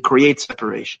they can create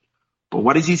separation. But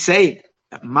what is he saying?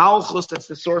 That Malchus, that's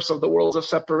the source of the worlds of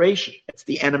separation. It's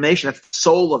the animation, that's the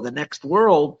soul of the next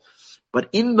world. But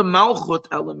in the Malchut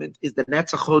element is the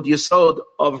Netzach Hod Yesod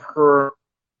of her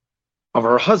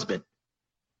husband.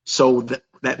 So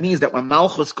that means that when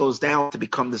Malchus goes down to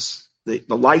become the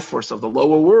life force of the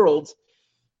lower worlds,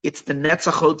 it's the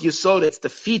Netzach Hod Yesod, it's the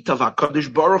feet of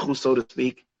HaKadosh Baruch Hu, so to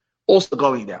speak, also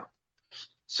going down.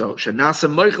 So Shenasa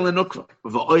Moichel and Nukva,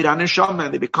 V'oid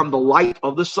HaNeshama, they become the light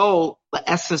of the soul, the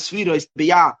Esa Sfira is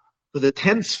Biyah, for the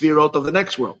 10 Sfirot of the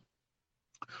next world.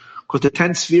 Because the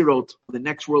 10 Sfirot of the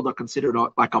next world are considered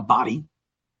like a body.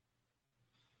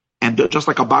 And just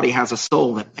like a body has a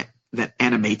soul that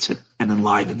animates it and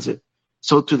enlivens it,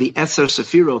 so to the Eser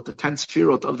Sefirot, the 10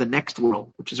 Sefirot of the next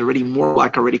world, which is already more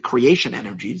like already creation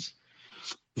energies,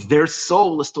 their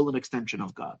soul is still an extension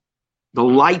of God. The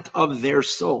light of their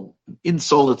soul, in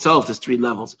soul itself, there's 3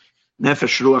 levels,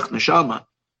 Nefesh, Ruach, Neshama.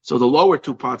 So the lower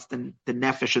 2 parts, the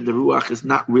Nefesh and the Ruach, is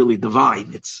not really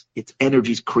divine. It's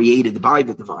energies created by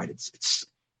the divine. It's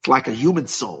like a human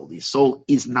soul. The soul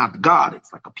is not God.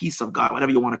 It's like a piece of God,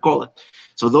 whatever you want to call it.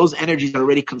 So those energies are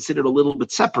already considered a little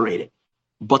bit separated.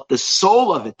 But the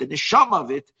soul of it, the neshama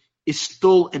of it, is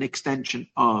still an extension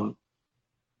of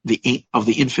the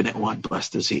infinite one,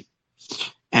 blessed is he.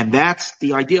 And that's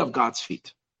the idea of God's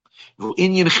feet.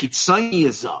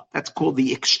 That's called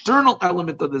the external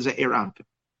element of the Ze'er Anpin.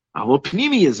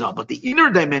 But the inner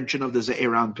dimension of the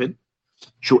Ze'er Anpin,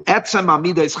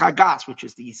 which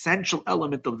is the essential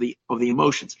element of the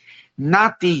emotions,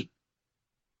 not the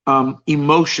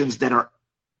emotions that are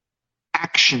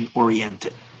action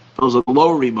oriented. Those are the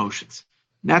lower emotions.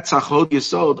 Netzach Hod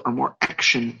Yesod are more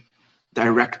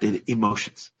action-directed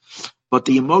emotions. But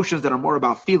the emotions that are more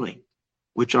about feeling,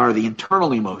 which are the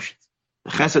internal emotions,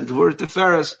 the Chesed, Gvur,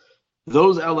 Tiferes,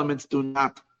 those elements do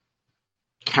not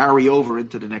carry over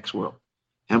into the next world.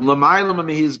 Those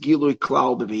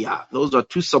are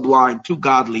too sublime, too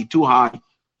godly, too high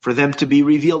for them to be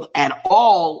revealed at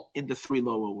all in the 3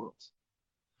 lower worlds.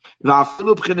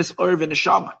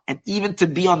 And even to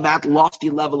be on that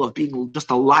lofty level of being just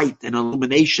a light, an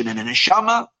illumination, and an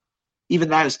neshama, even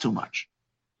that is too much.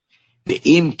 The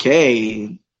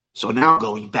imke, so now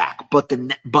going back, but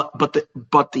the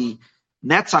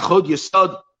Netzach Hod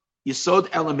Yesod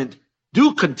element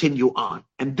do continue on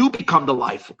and do become the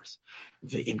life force.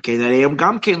 The imke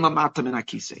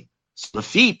so the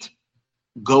feet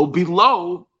go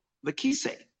below the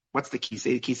kisei. What's the kisei?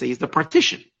 The kisei is the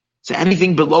partition. So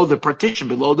anything below the partition,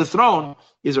 below the throne,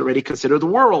 is already considered the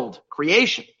world,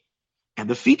 creation. And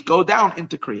the feet go down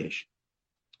into creation.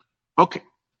 Okay,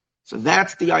 so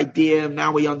that's the idea.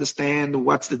 Now we understand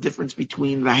what's the difference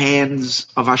between the hands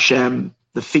of Hashem,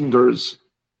 the fingers,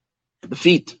 and the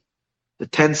feet. The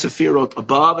 10 Sefirot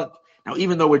above. Now,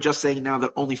 even though we're just saying now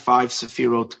that only 5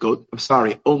 Sefirot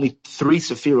only 3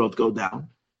 Sefirot go down.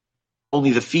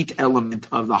 Only the feet element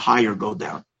of the higher go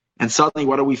down. And suddenly,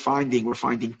 what are we finding? We're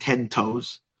finding 10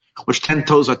 toes, which 10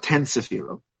 toes are 10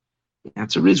 Sefirot. The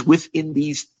answer is within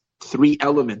these 3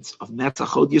 elements of Netzach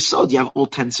Hod Yesod, you have all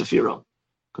 10 Sefirot.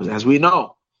 Because as we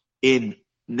know, in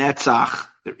Netzach,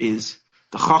 there is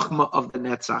the Chachma of the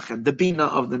Netzach, and the Bina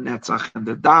of the Netzach, and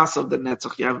the Das of the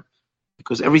Netzach. You have,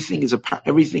 because everything is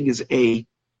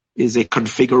a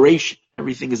configuration.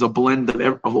 Everything is a blend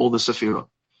of all the Sefirot.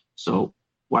 So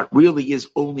what really is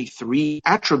only 3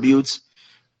 attributes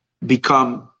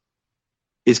can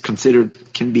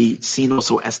be seen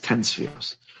also as 10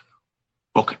 spheres.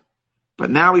 But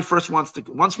now he first wants to,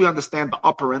 once we understand the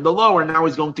upper and the lower, now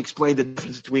he's going to explain the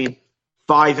difference between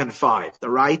 5 and 5, the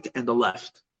right and the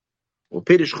left. Well,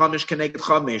 Pirish Chamesh Keneged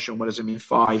Chamesh, and what does it mean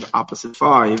 5 opposite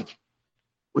 5?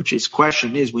 Which his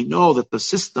question is, we know that the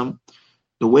system,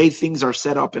 the way things are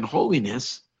set up in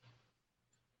holiness,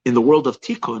 in the world of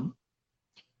Tikkun,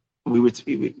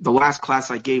 the last class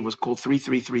I gave was called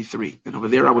 3333. And over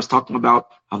there I was talking about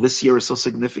how this year is so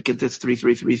significant. It's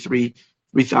 3333,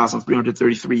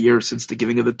 3,333 years since the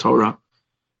giving of the Torah.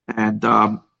 And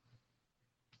I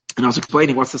was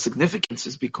explaining what's the significance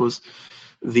is because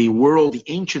the world, the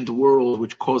ancient world,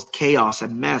 which caused chaos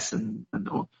and mess and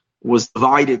was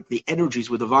divided, the energies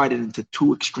were divided into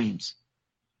two extremes.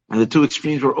 And the two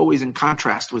extremes were always in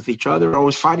contrast with each other,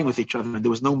 always fighting with each other, and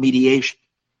there was no mediation.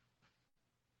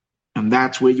 And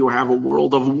that's where you have a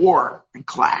world of war and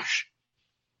clash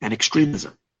and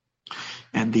extremism.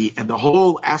 And the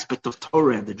whole aspect of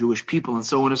Torah and the Jewish people and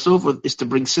so on and so forth is to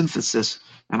bring synthesis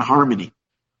and harmony,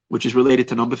 which is related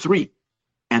to number 3.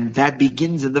 And that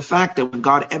begins in the fact that when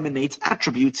God emanates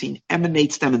attributes, he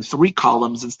emanates them in 3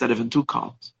 columns instead of in 2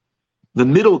 columns. The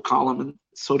middle column,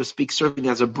 so to speak, serving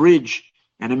as a bridge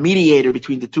and a mediator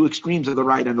between the two extremes of the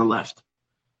right and the left.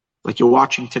 Like you're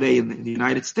watching today in the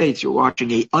United States, you're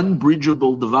watching an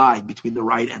unbridgeable divide between the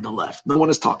right and the left. No one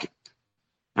is talking.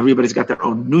 Everybody's got their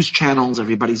own news channels.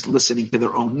 Everybody's listening to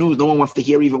their own news. No one wants to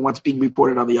hear even what's being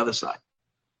reported on the other side.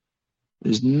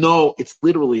 It's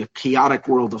literally a chaotic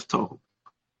world of Tohu.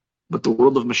 But the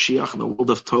world of Mashiach and the world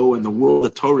of Tohu and the world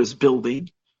that Torah is building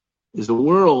is the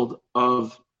world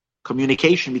of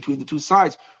communication between the two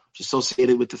sides, which is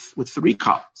associated with 3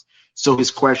 columns. So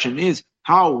his question is,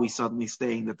 how are we suddenly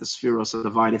saying that the spheros are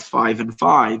divided 5 and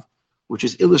 5, which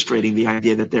is illustrating the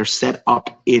idea that they're set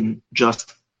up in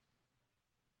just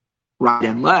right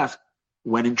and left,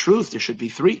 when in truth there should be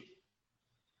 3.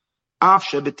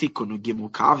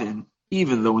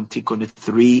 Even though in Tikkun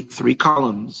it's 3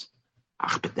 columns,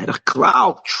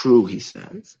 true, he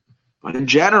says, but in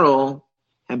general,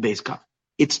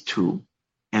 it's 2.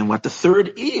 And what the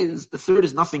third is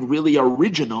nothing really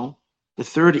original. The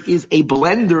third is a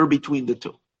blender between the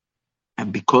 2.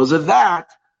 And because of that,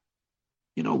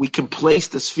 we can place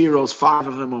the spheros, 5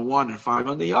 of them on one and 5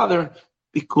 on the other,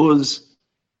 because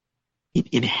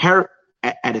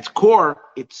at its core,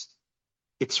 it's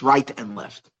right and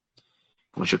left.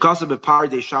 As stated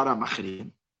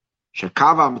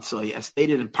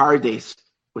in Pardes,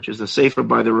 which is a sefer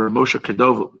by the Rav Moshe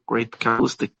Cordova, great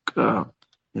Kabbalistic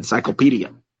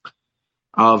encyclopedia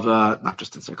of not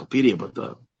just encyclopedia, but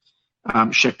the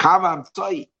Shekava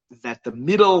Amtzai, that the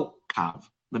middle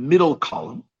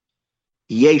column,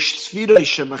 Yesh Sfira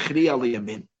Shemachriya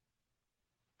Liyamin,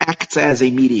 acts as a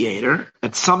mediator,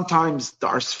 and sometimes there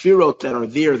are sphirot that are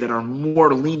there that are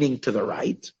more leaning to the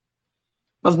right,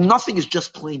 but nothing is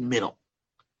just plain middle.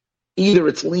 Either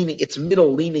it's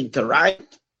middle leaning to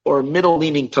right, or middle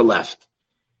leaning to left.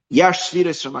 Yash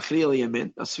Sfiras Shemachriya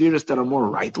Liyamin, the spheres that are more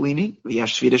right leaning,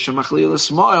 Yash Sfiras Shemachriya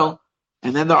L'Smoil,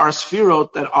 and then there are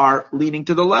sphirot that are leaning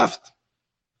to the left.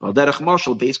 Well, Derech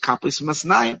Moshel Beis Kaplis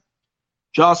Masnayim.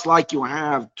 Just like you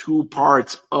have 2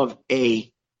 parts of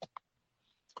in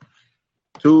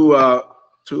a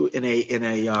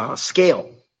scale,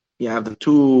 you have the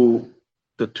two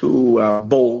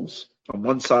bowls on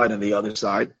one side and the other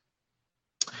side,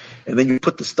 and then you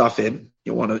put the stuff in.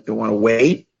 You want to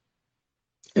weigh,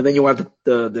 and then you have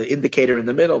the indicator in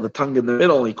the middle, the tongue in the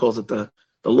middle. He calls it the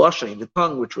lashay, the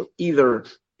tongue, which will either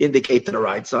indicate to the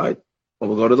right side or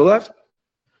will go to the left.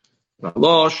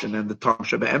 Losh, and then the tongue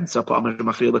sometimes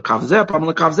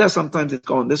it's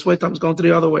going this way, sometimes it's going to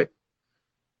the other way.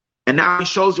 And now he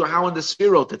shows you how in the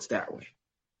Sfirot it's that way.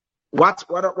 What's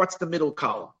the middle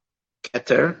column?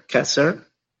 Keter, Keser,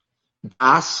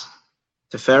 Das,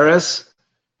 Teferes,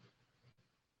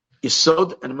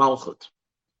 Yesod, and Malchut.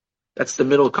 That's the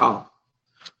middle column.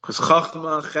 Because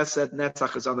Chachma, Chesed,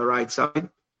 Netzach is on the right side.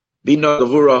 Bina,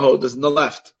 Gevura, Hod is on the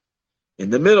left. In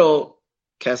the middle,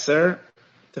 Keser,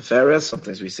 Teferes,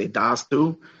 sometimes we say Das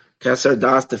too. Keser,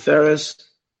 Das, Teferes,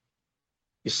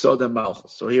 Yesod, and Malchut.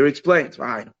 So here he explains.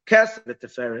 Right. Keser,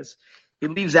 Teferes, he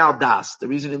leaves out Das. The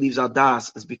reason he leaves out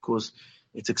Das is because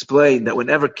it's explained that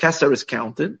whenever Keser is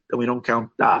counted, then we don't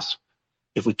count Das.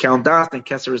 If we count Das, then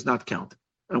Keser is not counted.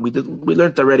 And we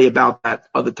learned already about that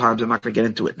other times. I'm not going to get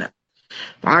into it now.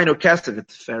 I know Keser and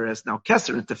Teferes. Now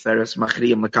Keser and Teferes,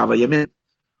 Machriyim Lekava Yamin,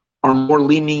 are more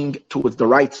leaning towards the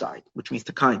right side, which means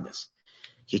to kindness.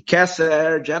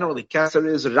 Generally, Keser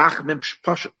is Rachmim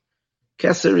Pashut.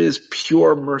 Keser is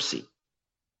pure mercy.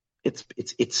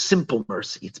 It's simple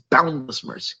mercy. It's boundless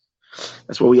mercy.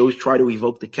 That's why we always try to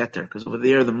evoke the Keter, because over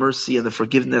there, the mercy and the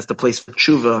forgiveness, the place for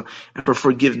tshuva and for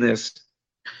forgiveness.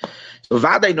 So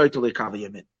Vadai Noitule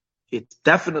Kav it's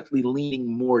definitely leaning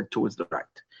more towards the right.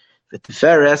 The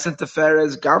Tiferes and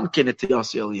Tiferes Gamkin et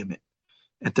Yosel Yamin.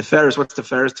 And Tiferes, what's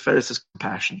Tiferes? Tiferes is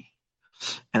compassion.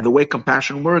 And the way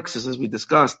compassion works is, as we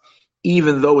discussed,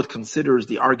 even though it considers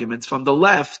the arguments from the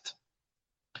left,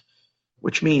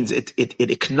 which means it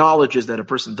acknowledges that a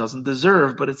person doesn't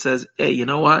deserve, but it says, hey, you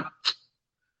know what?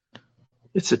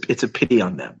 It's a pity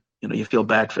on them. You feel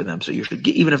bad for them, so you should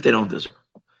give, even if they don't deserve.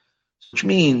 Which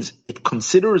means it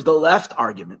considers the left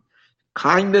argument.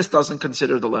 Kindness doesn't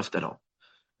consider the left at all.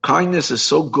 Kindness is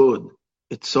so good,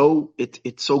 it's so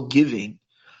giving,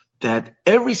 that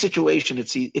every situation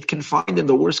it can find in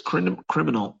the worst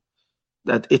criminal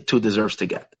that it too deserves to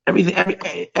get.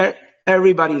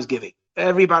 Everybody is giving.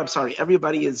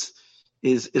 Everybody is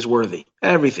worthy.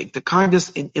 Everything. The kindness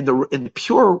in the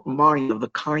pure mind of the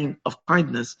kind of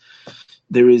kindness,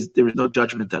 there is no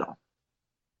judgment at all.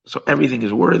 So everything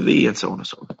is worthy, and so on and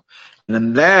so on. And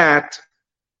then that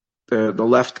the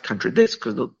left contradicts,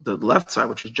 because the left side,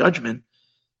 which is judgment,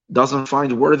 doesn't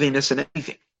find worthiness in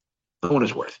anything. No one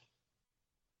is worthy.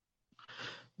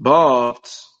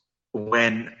 But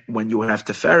when you have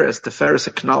Tiferes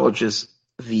acknowledges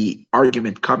the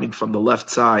argument coming from the left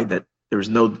side that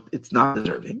it's not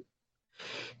deserving,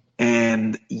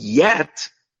 and yet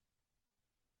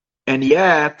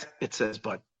it says,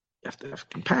 but you have to have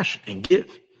compassion and give.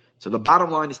 So the bottom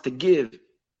line is to give,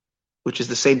 which is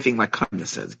the same thing like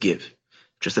kindness says, give.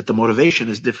 Just that the motivation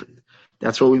is different.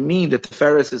 That's what we mean that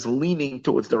Tiferes is leaning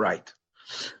towards the right.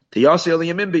 The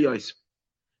Yasod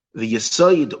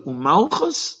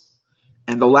Umalchus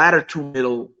and the latter two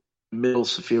middle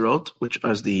Sefirot, which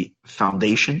is the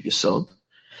foundation, Yasod,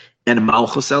 and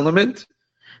Malchus element,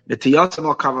 they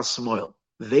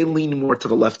lean more to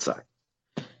the left side.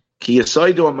 Ki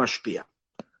Yasod Mashpia.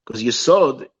 Because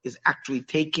Yasod is actually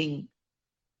taking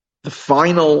the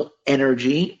final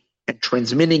energy and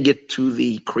transmitting it to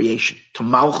the creation, to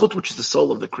Malchut, which is the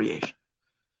soul of the creation.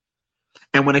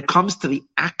 And when it comes to the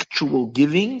actual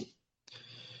giving,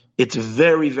 it's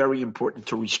very, very important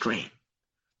to restrain.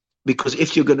 Because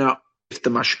if the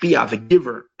Mashpia, the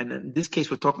giver, and in this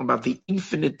case we're talking about the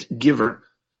infinite giver,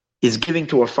 is giving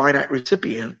to a finite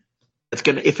recipient,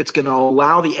 if it's going to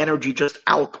allow the energy just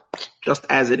out, just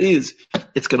as it is,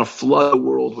 it's going to flood the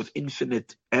world with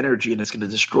infinite energy and it's going to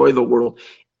destroy the world.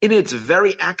 In its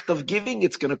very act of giving,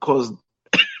 it's going to cause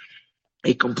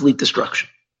a complete destruction.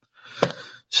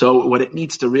 So what it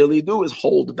needs to really do is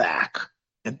hold back,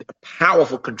 and a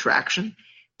powerful contraction.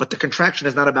 But the contraction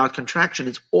is not about contraction;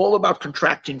 it's all about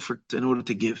contracting in order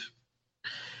to give.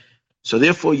 So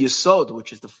therefore, Yesod,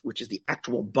 which is the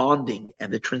actual bonding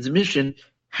and the transmission,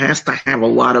 has to have a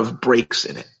lot of breaks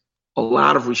in it, a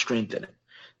lot of restraint in it.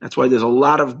 That's why there's a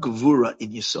lot of gevura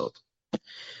in Yesod.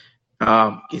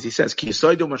 As he says, Ki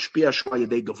Yesodu mashpia shwa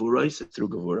yedei gevura, through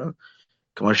gevura.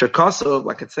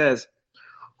 Like it says,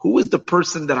 who is the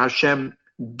person that Hashem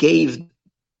gave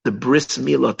the bris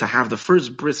milah to have the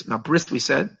first bris? Now, bris, we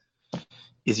said,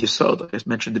 is Yesod, as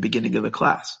mentioned at the beginning of the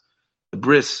class. The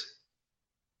bris,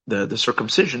 the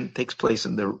circumcision, takes place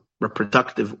in the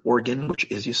reproductive organ, which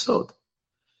is Yesod.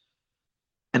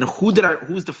 And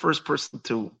who's the first person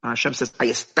to, Hashem says, I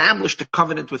established a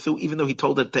covenant with you, even though he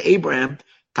told it to Abraham,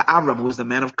 to Avram, who was the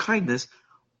man of kindness.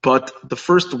 But the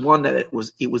first one that it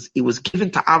was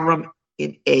given to Avram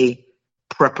in a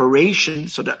preparation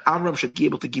so that Avram should be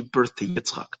able to give birth to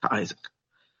Yitzchak, to Isaac.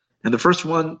 And the first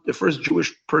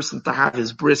Jewish person to have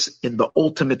his bris in the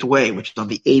ultimate way, which is on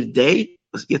the 8th day,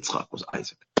 was Yitzchak, was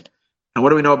Isaac. And what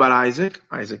do we know about Isaac?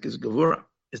 Isaac is Gevura,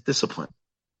 is discipline.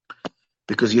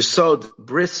 Because Yesod,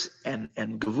 bris, and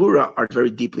Gevura are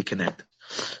very deeply connected.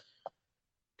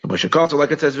 Like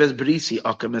it says,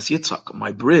 Yitzchak.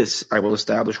 My bris I will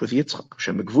establish with Yitzchak.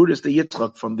 Shem Gevura is the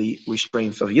Yitzchak from the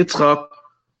restraints of Yitzchak.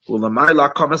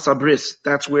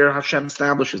 That's where Hashem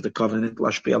establishes the covenant,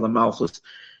 Malchus,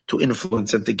 to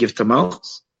influence and to give to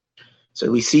Malchus. So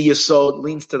we see Yesod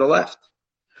leans to the left.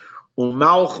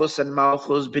 Malchus and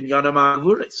Malchus binyanim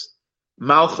Gevuris.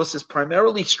 Malchus is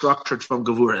primarily structured from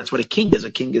Gevura. That's what a king is.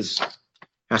 A king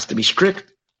has to be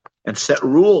strict and set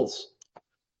rules.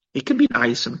 He can be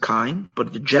nice and kind,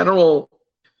 but the general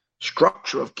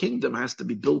structure of kingdom has to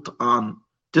be built on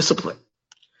discipline.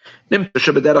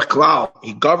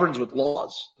 He governs with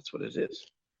laws. That's what it is.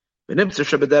 The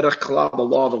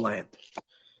law of the land.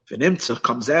 V'nimtza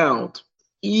comes out,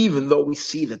 even though we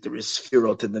see that there is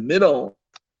Sefirot in the middle,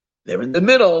 they're in the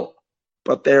middle,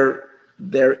 but they're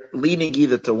leaning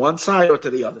either to one side or to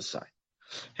the other side.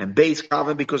 And base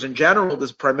kavan, because in general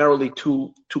there's primarily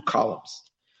two columns.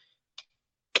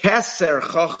 Keser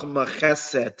chochma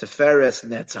chesed teferes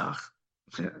netzach.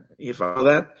 You follow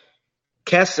that?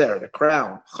 Keser, the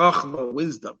crown. Chochma,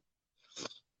 wisdom.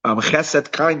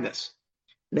 Chesed, kindness.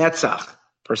 Netzach,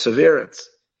 perseverance.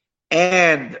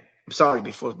 And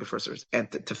before service. And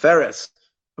teferes,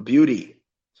 beauty.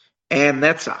 And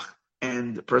netzach,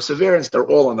 and perseverance. They're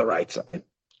all on the right side.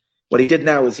 What he did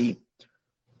now is he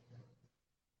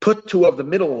put two of the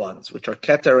middle ones, which are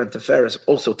Keter and Teferes,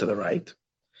 also to the right.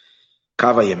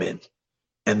 Kava Yamin.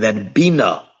 And then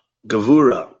Bina,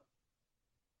 Gavura,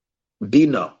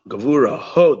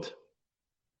 Hod,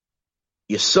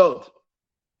 Yesod,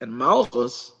 and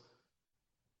Malchus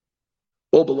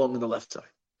all belong on the left side.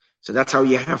 So that's how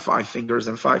you have 5 fingers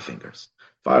and 5 fingers.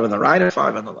 5 on the right and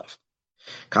 5 on the left.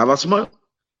 Kava Smoil.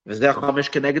 This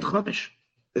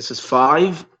is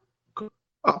 5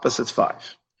 opposites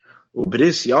 5.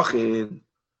 Ubris Yachid.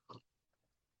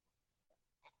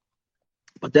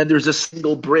 But then there's a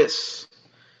single bris.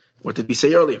 What did we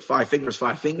say earlier? 5 fingers,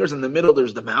 5 fingers. In the middle,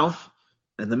 there's the mouth.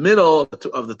 In the middle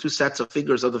of the 2 sets of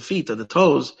fingers of the feet, of the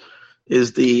toes,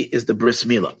 is the bris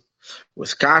milah.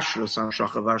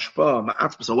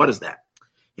 So what is that?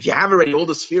 If you have already all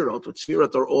the sphirot, which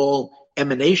sphirot are all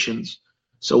emanations,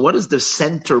 so what does the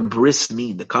center bris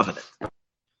mean, the covenant?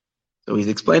 So he's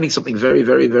explaining something very,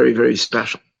 very, very, very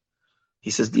special. He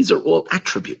says these are all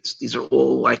attributes. These are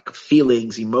all like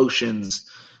feelings, emotions,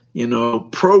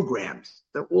 programs.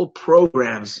 They're all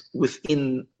programs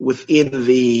within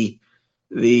within,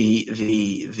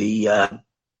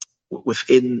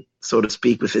 so to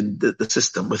speak, within the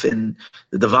system, within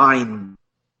the divine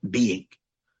being.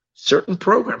 Certain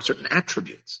programs, certain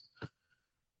attributes.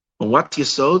 And what's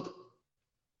Yesod?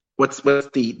 What's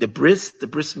the bris? The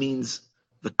bris means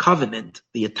the covenant,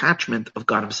 the attachment of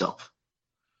God himself.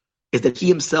 Is that he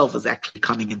himself is actually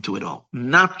coming into it all,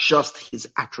 not just his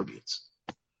attributes.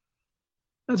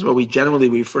 That's what we generally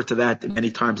refer to that many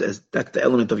times as that's the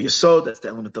element of Yesod, that's the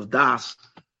element of Das.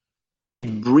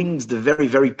 It brings the very,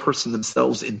 very person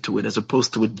themselves into it, as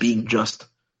opposed to it being just.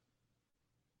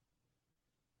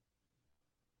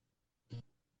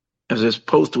 As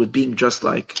opposed to it being just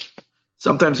like,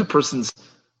 sometimes a person's,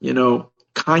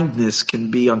 kindness can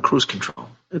be on cruise control.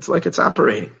 It's like it's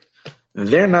operating.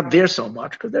 They're not there so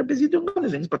much because they're busy doing other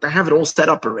things, but they have it all set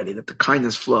up already that the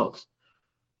kindness flows.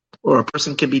 Or a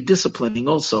person can be disciplining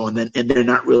also, and they're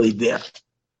not really there.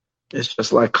 It's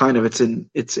just like it's in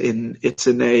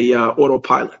a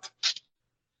autopilot,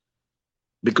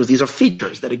 because these are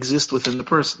features that exist within the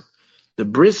person. The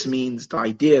bris means the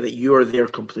idea that you are there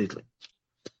completely,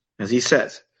 as he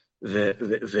says. The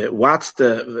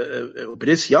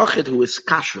bris yachid, who is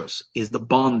kashrus, is the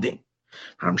bonding.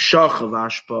 Hamshach of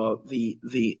ashpa,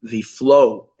 the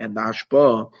flow and the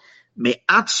ashpa,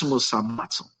 me'atzmus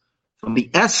hamatzon, from the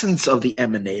essence of the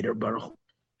emanator, Baruch.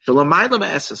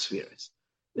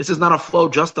 This is not a flow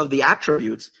just of the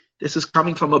attributes. This is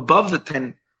coming from above the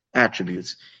 10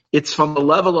 attributes. It's from the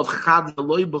level of chad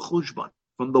v'loy b'chushban,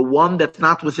 from the one that's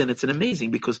not within. It's an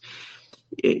amazing, because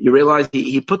you realize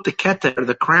he put the keter,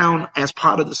 the crown, as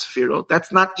part of the sphirot.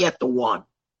 That's not yet the one.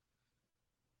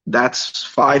 That's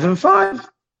 5 and 5. So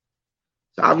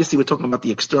obviously we're talking about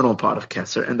the external part of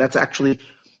Keser, and that's actually,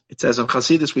 it says in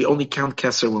Chassidus, we only count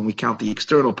Keser when we count the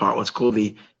external part, what's called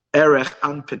the Erech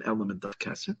Anpin element of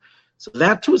Keser. So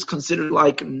that too is considered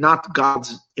like not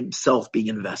God's himself being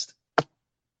invested.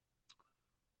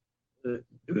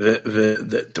 But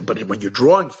when you're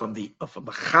drawing from the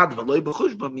Chad V'Loi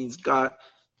B'Chushba, means God,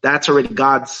 that's already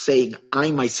God saying, I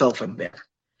myself am there.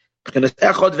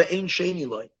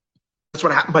 That's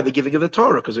what happened by the giving of the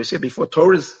Torah, because I said before,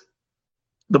 Torah is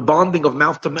the bonding of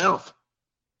mouth to mouth.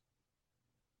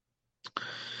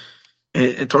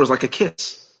 And Torah is like a kiss.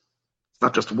 It's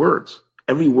not just words.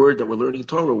 Every word that we're learning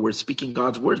Torah, we're speaking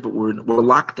God's words, but we're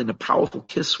locked in a powerful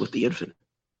kiss with the infinite.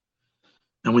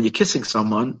 And when you're kissing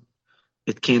someone,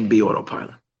 it can't be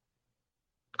autopilot.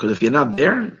 Because if you're not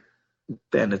there,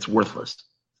 then it's worthless. It's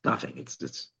nothing.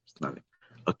 It's nothing.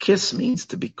 A kiss means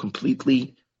to be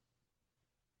completely,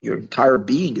 your entire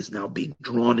being is now being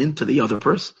drawn into the other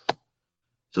person.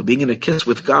 So being in a kiss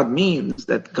with God means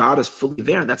that God is fully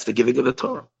there, and that's the giving of the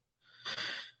Torah.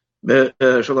 And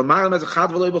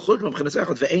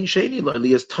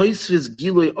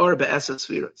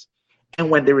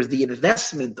when there is the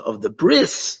investment of the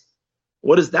bris,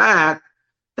 what is that?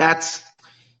 That's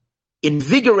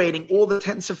invigorating all the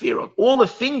 10 sephirot, all the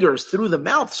fingers through the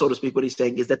mouth, so to speak. What he's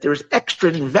saying is that there is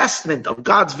extra investment of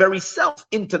God's very self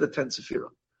into the 10 sephirot.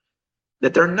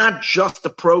 That they're not just the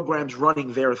programs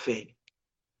running their thing,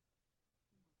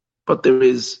 but there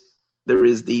is there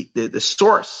is the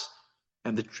source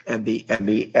and the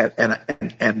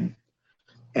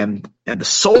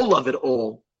soul of it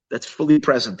all that's fully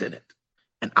present in it.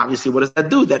 And obviously, what does that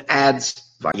do? That adds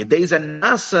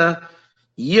nasa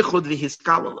yichud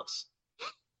v'hiskalalos.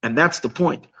 And that's the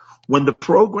point. When the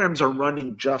programs are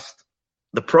running just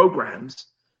the programs,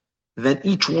 then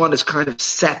each one is kind of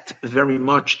set very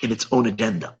much in its own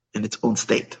agenda, in its own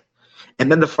state. And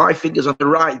then the five fingers on the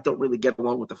right don't really get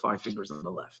along with the five fingers on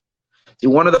the left. See,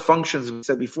 one of the functions we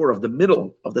said before of the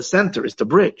middle, of the center, is to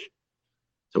bridge.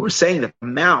 So we're saying that the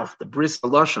mouth, the bris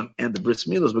halashon, and the bris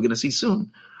milos, we're going to see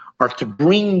soon, are to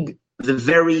bring the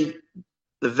very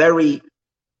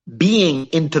being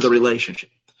into the relationship.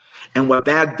 And what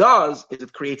that does is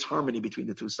it creates harmony between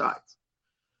the two sides.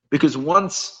 Because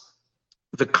once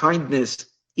the kindness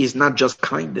is not just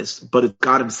kindness, but it's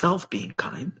God himself being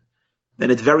kind, then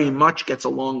it very much gets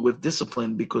along with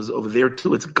discipline, because over there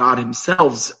too, it's God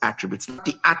himself's attributes, not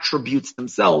the attributes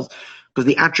themselves, because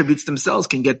the attributes themselves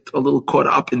can get a little caught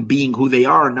up in being who they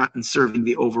are, not in serving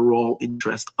the overall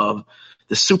interest of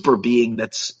the super being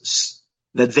that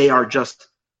they are just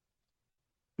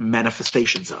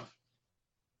manifestations of.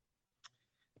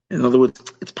 In other words,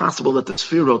 it's possible that the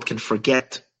Sefirot can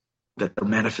forget that they're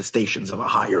manifestations of a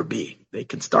higher being. They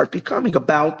can start becoming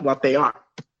about what they are.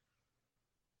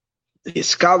 The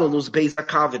Iskalolus Beis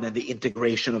HaKavin and the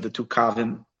integration of the two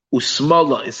Kavin,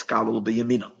 Usmala Iskalol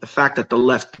B'Yamina, the fact that the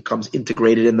left becomes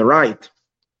integrated in the right,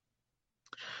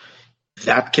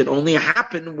 that can only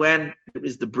happen when there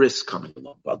is the bris coming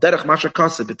along.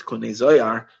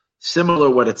 Similar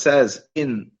what it says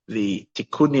in the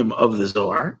Tikkunim of the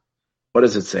Zohar. What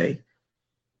does it say?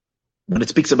 When it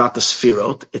speaks about the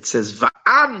Sefirot, it says,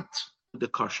 Va'amt the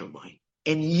kashamai.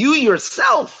 And you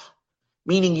yourself,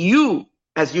 meaning you,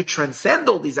 as you transcend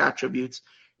all these attributes,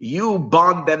 you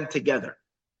bond them together.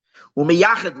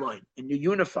 Umeyachid loin, and you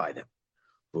unify them.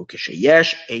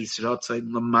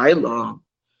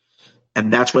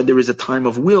 And that's when there is a time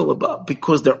of will above,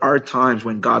 because there are times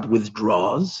when God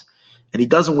withdraws, and he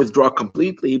doesn't withdraw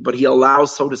completely, but he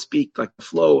allows, so to speak, like the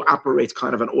flow operates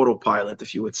kind of an autopilot,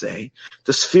 if you would say.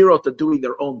 The Sefirot are doing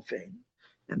their own thing.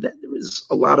 And then there is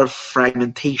a lot of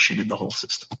fragmentation in the whole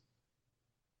system.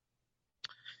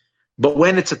 But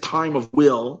when it's a time of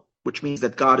will, which means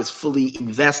that God is fully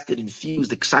invested,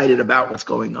 infused, excited about what's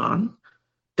going on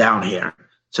down here,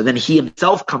 so then he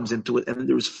himself comes into it, and then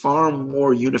there's far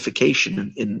more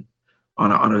unification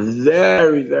on a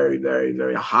very, very, very,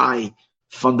 very high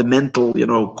fundamental,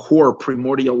 core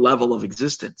primordial level of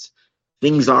existence.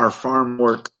 Things are far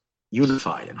more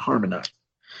unified and harmonized.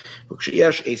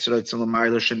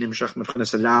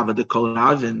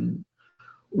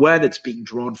 When it's being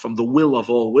drawn from the will of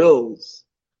all wills,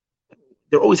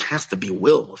 there always has to be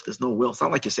will. If there's no will, it's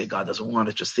not like you say God doesn't want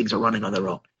it, just things are running on their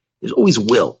own. There's always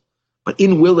will. But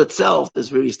in will itself, there's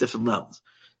various different levels.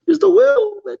 There's the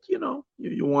will that, you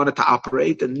want it to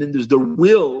operate, and then there's the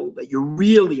will that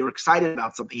you're excited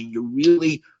about something, and you're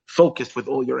really focused with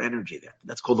all your energy there.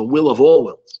 That's called the will of all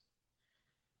wills.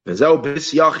 And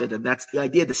that's the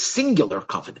idea, the singular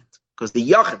covenant. Because the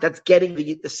yachid, that's getting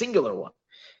the singular one.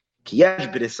 Bris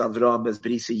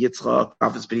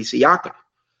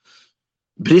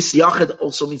yachid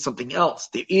also means something else.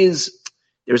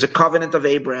 There's a covenant of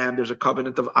Abraham, there's a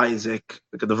covenant of Isaac.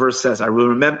 Look at the verse says, I will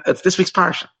remember, it's this week's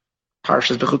parsha.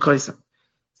 Parsha is Bechukosim. I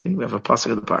think we have a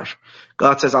pasuk of the parsha.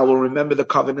 God says, I will remember the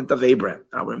covenant of Abraham.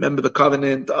 I will remember the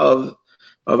covenant of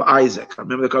Isaac. I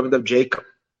remember the covenant of Jacob.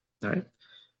 Right?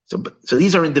 So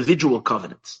these are individual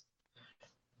covenants.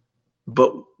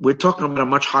 But we're talking about a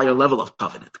much higher level of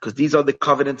covenant, because these are the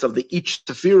covenants of each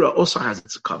Sephira also has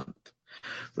its covenant.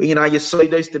 The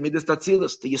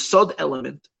Yesod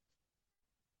element,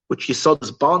 which Yesod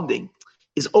is bonding,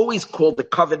 is always called the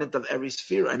covenant of every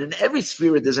sphere. And in every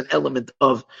sphere, there's an element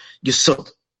of Yesod.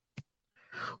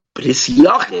 Bris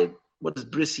Yachid, what does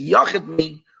Bris Yachid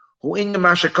mean?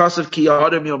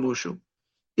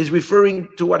 Is referring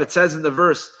to what it says in the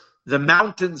verse, the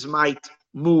mountains might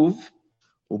move.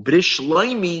 In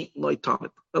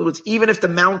other words, even if the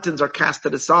mountains are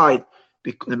casted aside,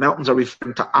 the mountains are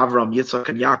referring to Avram, Yitzhak,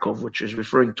 and Yaakov, which is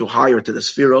referring to higher, to the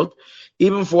Sefirot.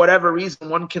 Even for whatever reason,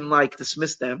 one can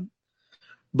dismiss them.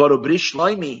 But Brish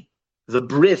Laimi, the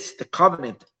bris, the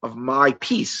covenant of my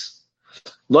peace,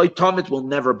 Loi Tomit will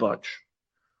never budge.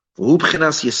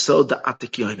 This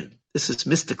is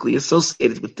mystically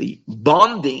associated with the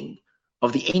bonding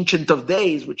of the Ancient of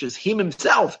Days, which is him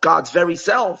himself, God's very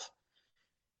self.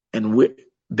 And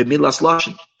B'milas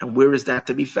Lashon. And where is that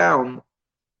to be found?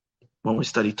 When we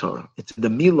study Torah. It's in the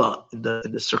milah,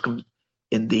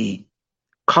 in the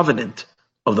covenant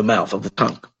of the mouth, of the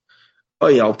tongue.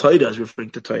 Al Torah is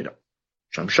referring to Torah.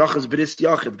 Shamshachas b'ris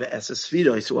yachid be'eses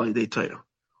sfira is why they Torah.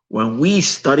 When we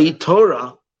study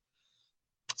Torah,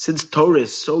 since Torah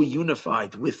is so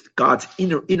unified with God's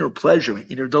inner pleasure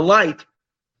and inner delight,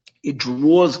 it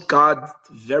draws God's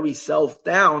very self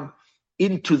down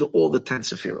into all the 10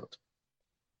 Sefirot.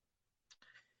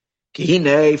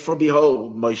 Kihine, for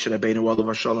behold, Moshe Rabbeinu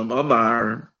Olav Shalom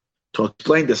Amar, to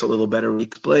explain this a little better, he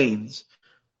explains,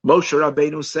 Moshe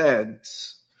Rabbeinu said,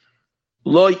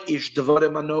 Loi ish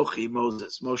devarem anochi,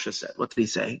 Moshe said. What did he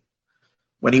say?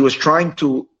 When he was trying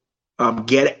to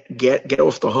get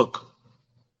off the hook,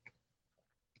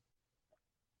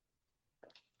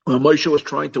 when Moshe was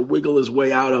trying to wiggle his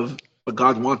way out of what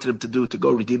God wanted him to do to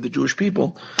go redeem the Jewish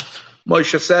people,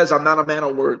 Moshe says, I'm not a man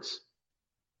of words.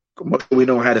 We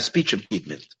know had a speech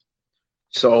impediment.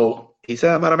 So he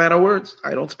said, I'm not a man of words.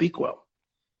 I don't speak well.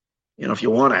 If you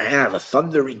want to have a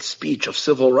thundering speech of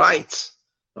civil rights,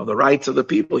 of the rights of the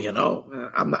people,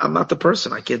 I'm not the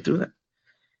person. I can't do that.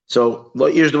 So,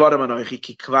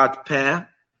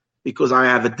 because I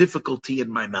have a difficulty in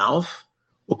my mouth,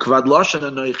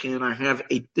 and I have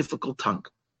a difficult tongue.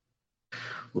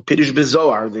 The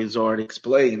Zohar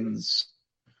explains,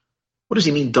 what does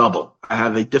he mean double? I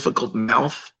have a difficult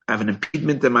mouth, I have an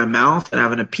impediment in my mouth, and I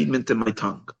have an impediment in my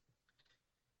tongue.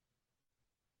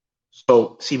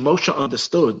 So, see, Moshe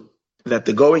understood that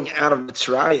the going out of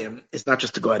Mitzrayim is not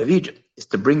just to go out of Egypt, it's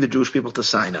to bring the Jewish people to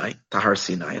Sinai, to Har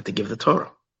Sinai, and to give the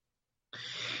Torah.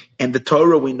 And the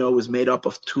Torah, we know, is made up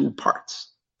of 2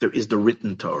 parts. There is the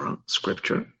written Torah,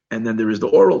 scripture, and then there is the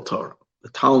oral Torah, the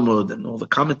Talmud, and all the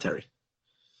commentary.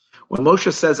 When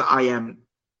Moshe says, I am,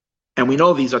 and we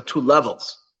know these are 2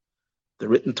 levels. The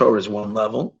written Torah is 1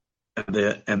 level, and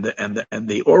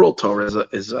the oral Torah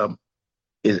is a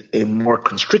more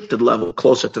constricted level,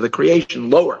 closer to the creation,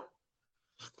 lower.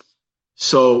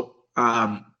 So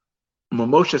when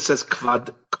Moshe says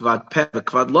kvad peh,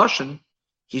 kvad lashon,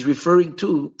 he's referring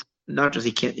to not just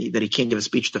he can't give a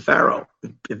speech to Pharaoh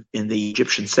in the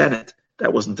Egyptian Senate.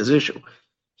 That wasn't his issue.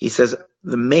 He says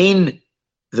the main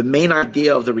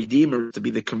idea of the Redeemer is to be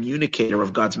the communicator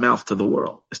of God's mouth to the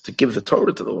world, is to give the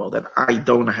Torah to the world, and I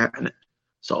don't have it.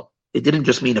 So it didn't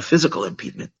just mean a physical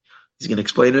impediment. He's going to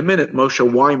explain in a minute,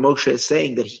 why Moshe is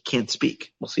saying that he can't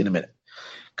speak. We'll see in a minute.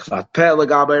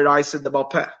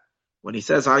 When he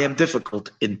says, I am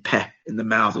difficult in peh, in the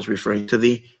mouth, is referring to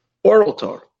the oral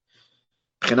Torah.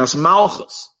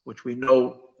 Malchus, which we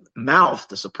know, mouth,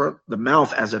 the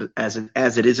mouth as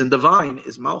it is in divine,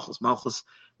 is Malchus. Malchus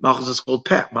is called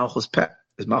peh. Malchus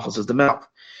is the mouth.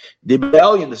 The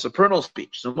rebellion, the supernal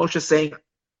speech. So Moshe is saying,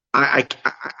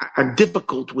 I'm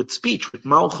difficult with speech, with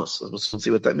Malchus. We'll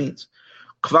see what that means.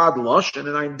 Kvad lashon,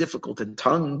 and I'm difficult in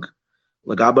tongue.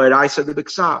 That's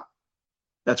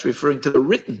referring to the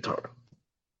written Torah,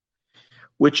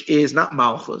 which is not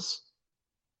Malchus.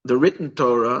 The written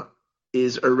Torah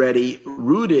is already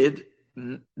rooted.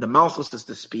 The Malchus is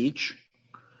the speech.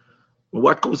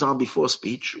 What goes on before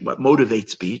speech, what motivates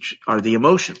speech, are the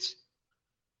emotions.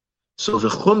 So the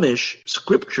Chumash,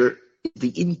 scripture, is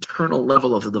the internal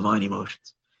level of the divine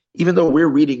emotions. Even though we're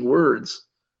reading words,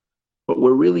 but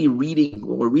when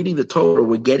we're reading the Torah,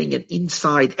 we're getting an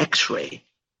inside X-ray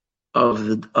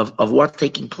of what's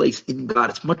taking place in God.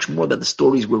 It's much more than the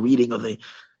stories we're reading of the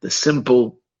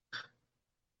simple,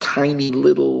 tiny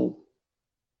little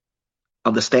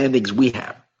understandings we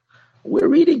have. We're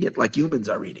reading it like humans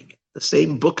are reading it. The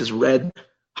same book is read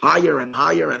higher and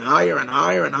higher and higher and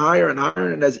higher and higher and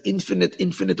higher, and has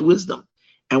infinite wisdom.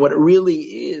 And what it really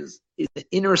is the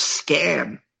inner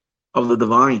scan of the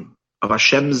divine, of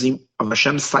Hashem's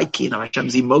psyche and of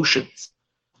Hashem's emotions.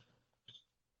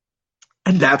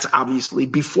 And that's obviously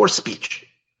before speech.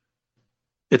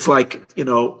 It's like,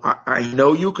 I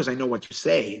know you because I know what you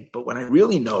say, but what I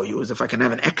really know you is if I can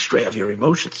have an X-ray of your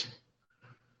emotions.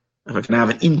 If I can have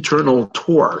an internal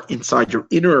tour inside your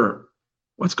inner,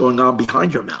 what's going on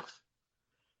behind your mouth.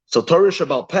 So Torah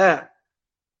Shebaal Peh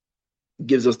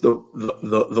gives us the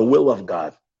will of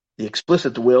God, the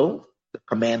explicit will, the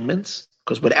commandments,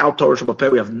 because without Torah Shebaal Peh,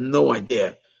 we have no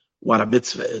idea what a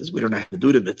mitzvah is. We don't know how to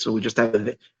do the mitzvah. We just have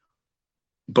it.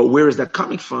 But where is that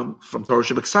coming from? From Torah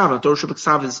Shebeksav. And Torah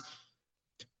Shebeksav is,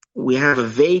 we have a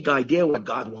vague idea what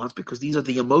God wants because these are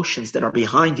the emotions that are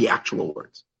behind the actual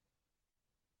words.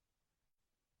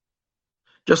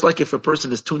 Just like if a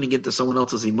person is tuning into someone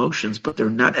else's emotions, but they're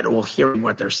not at all hearing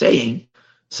what they're saying,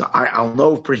 so I'll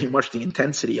know pretty much the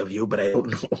intensity of you, but I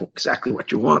don't know exactly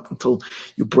what you want until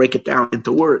you break it down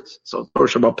into words. So Torah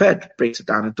Shebaal Peh breaks it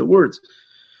down into words.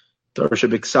 Torah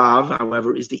Shebeksav,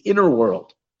 however, is the inner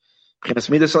world.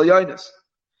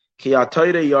 Now,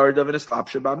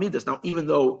 even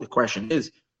though the question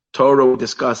is, Torah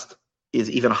discussed is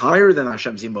even higher than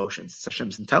Hashem's emotions, it's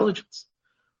Hashem's intelligence.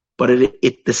 But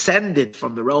it descended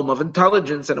from the realm of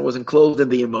intelligence and it was enclosed in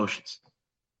the emotions.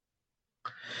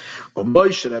 Now,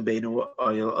 what's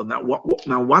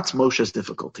Moshe's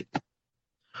difficulty?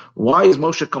 Why is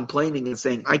Moshe complaining and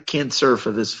saying, I can't serve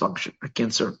for this function? I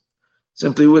can't serve.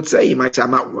 Simply would say, he might say,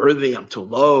 I'm not worthy, I'm too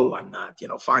low, I'm not,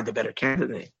 find a better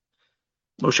candidate.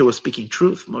 Moshe was speaking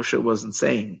truth. Moshe wasn't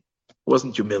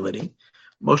humility.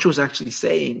 Moshe was actually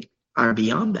saying, I'm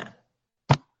beyond that.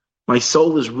 My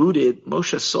soul is rooted,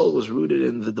 Moshe's soul was rooted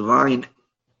in the divine,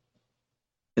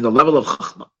 in the level of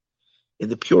Chachma, in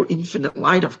the pure infinite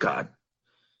light of God.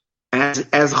 As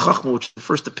Chachma, which is the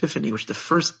first epiphany, which is the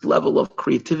first level of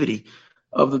creativity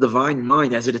of the divine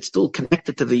mind, as it's still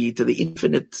connected to the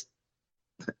infinite,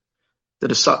 to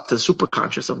the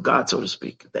superconscious of God, so to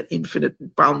speak, that infinite,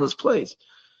 boundless place.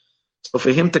 So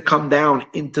for him to come down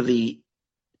into the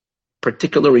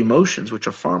particular emotions, which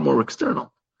are far more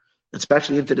external,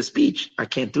 especially into the speech, I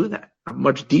can't do that. I'm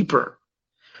much deeper.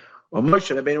 He was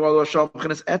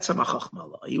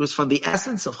from the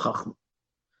essence of Chachma.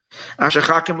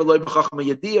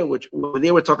 Which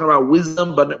they were talking about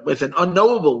wisdom, but with an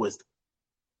unknowable wisdom.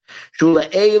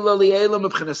 It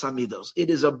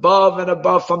is above and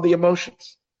above from the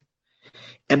emotions.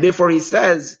 And therefore he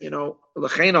says, for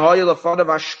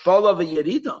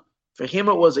him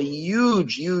it was a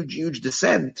huge, huge, huge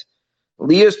descent. That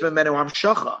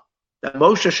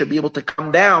Moshe should be able to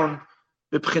come down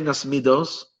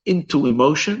into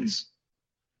emotions,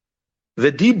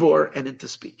 the dibur, and into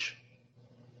speech.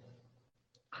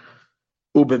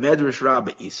 Ubemedrash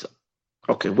Rabbi Isa.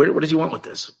 Okay, what does he want with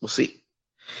this? We'll see.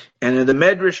 And in the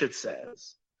Medrash it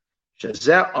says,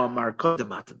 Shazeh Amar Kodem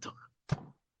Matan Torah.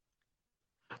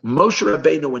 Moshe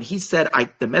Rabbeinu, when he said,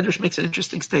 the Medrash makes an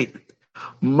interesting statement.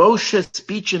 Moshe's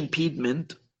speech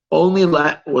impediment only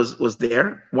was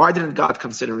there. Why didn't God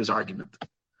consider his argument?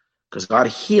 Because God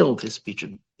healed his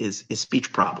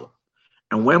speech problem.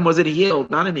 And when was it healed?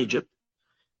 Not in Egypt.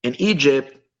 In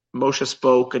Egypt, Moshe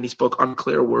spoke, and he spoke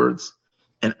unclear words,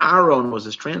 and Aaron was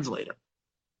his translator.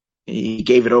 He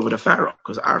gave it over to Pharaoh,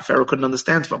 because Pharaoh couldn't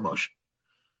understand from Moshe,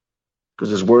 because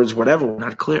his words, whatever, were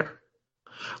not clear.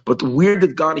 But where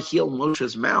did God heal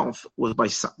Moshe's mouth was by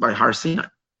Har Sinai.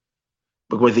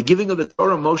 But with the giving of the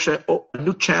Torah, a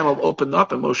new channel opened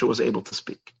up, and Moshe was able to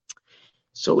speak.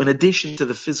 So in addition to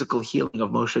the physical healing of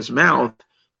Moshe's mouth,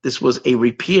 this was a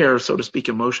repair, so to speak,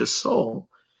 in Moshe's soul,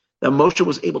 that Moshe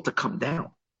was able to come down.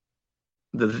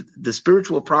 The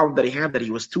spiritual problem that he had, that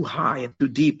he was too high and too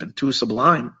deep and too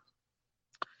sublime.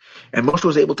 And Moshe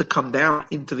was able to come down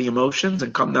into the emotions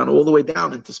and come down all the way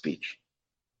down into speech.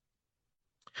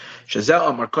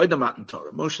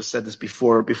 Moshe said this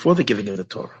before the giving of the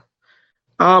Torah.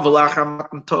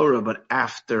 But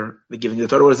after the giving of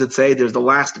the Torah, what does it say? There's the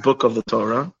last book of the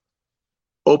Torah,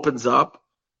 opens up,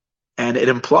 and it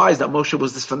implies that Moshe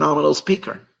was this phenomenal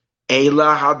speaker.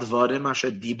 Eila hadvarim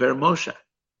asher diber Moshe.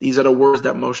 These are the words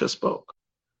that Moshe spoke.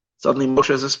 Suddenly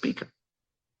Moshe is a speaker.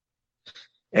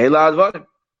 Eila hadvarim.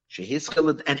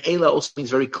 And Eila also means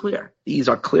very clear. These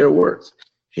are clear words.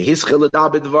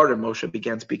 Moshe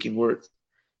began speaking words.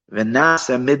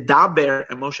 V'nasa midaber,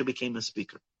 and Moshe became a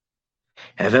speaker.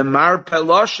 What does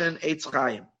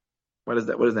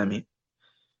that mean?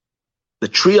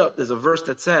 There's a verse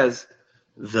that says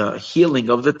the healing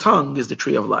of the tongue is the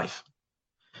tree of life.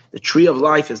 The tree of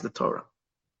life is the Torah.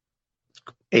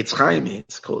 Eitz Chaim,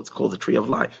 it's called the tree of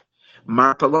life.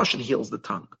 Mar Paloshin heals the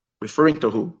tongue. Referring to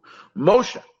who?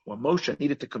 Moshe. When Moshe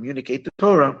needed to communicate the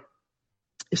Torah,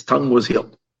 his tongue was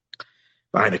healed.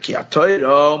 Torah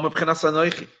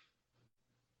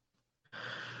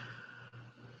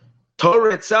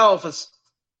itself is,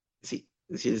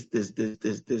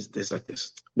 there's like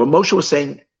this. When Moshe was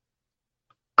saying,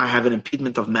 I have an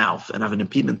impediment of mouth and I have an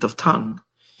impediment of tongue,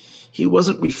 he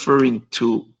wasn't referring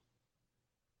to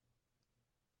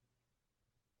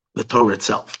the Torah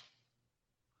itself.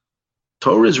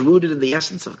 Torah is rooted in the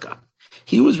essence of God.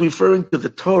 He was referring to the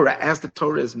Torah as the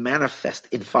Torah is manifest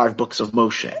in 5 books of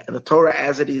Moshe, and the Torah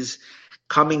as it is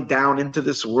coming down into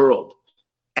this world,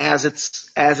 as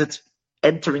it's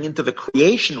entering into the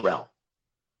creation realm.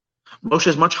 Moshe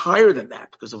is much higher than that,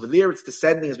 because over there it's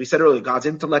descending, as we said earlier, God's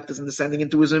intellect isn't descending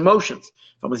into his emotions.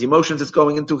 From his emotions it's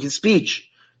going into his speech,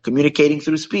 communicating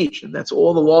through speech, and that's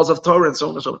all the laws of Torah and so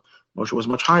on and so on. Moshe was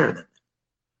much higher than that.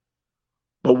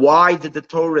 But why did the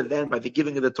Torah then, by the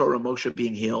giving of the Torah, Moshe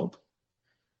being healed?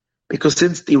 Because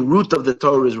since the root of the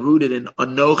Torah is rooted in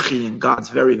Anochi, in God's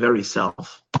very, very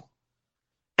self,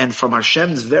 and from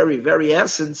Hashem's very, very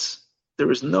essence,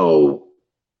 there is no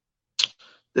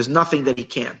There's nothing that he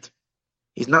can't.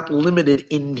 He's not limited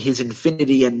in his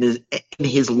infinity and in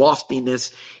his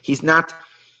loftiness. He's not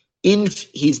limited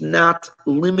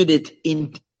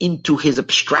into his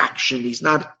abstraction. He's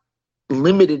not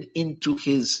limited into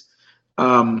his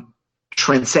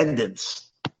transcendence.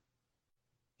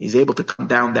 He's able to come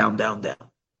down, down, down, down,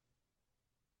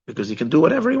 because he can do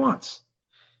whatever he wants,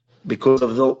 because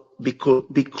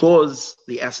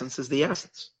the essence is the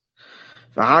essence.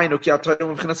 And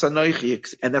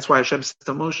that's why Hashem says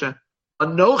to Moshe,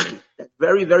 Anochi, that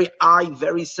very, very I,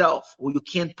 very self, who you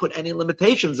can't put any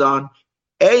limitations on,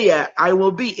 I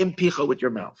will be in picha with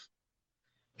your mouth.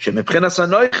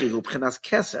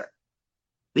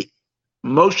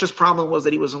 Moshe's problem was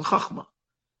that he was in Chachma.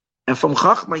 And from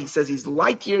Chachma, he says he's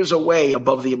light years away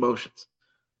above the emotions.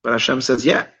 But Hashem says,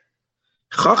 yeah,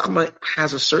 Chachma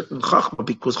has a certain Chachma,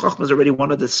 because Chachma is already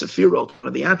one of the Sefirot, one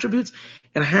of the attributes,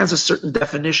 and has a certain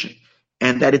definition.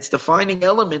 And that its defining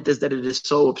element is that it is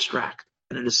so abstract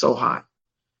and it is so high.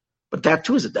 But that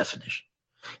too is a definition.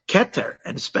 Keter,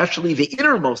 and especially the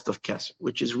innermost of Keser,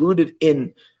 which is rooted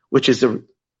in, which is a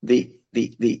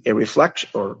reflection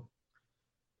or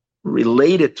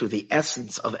related to the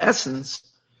essence of essence,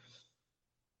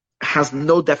 has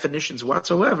no definitions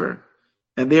whatsoever.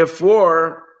 And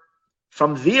therefore,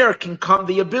 from there can come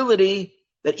the ability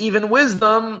that even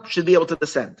wisdom should be able to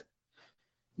descend.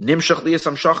 It's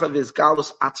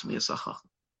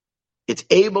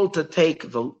able to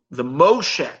take the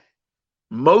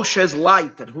Moshe's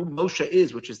light, and who Moshe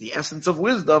is, which is the essence of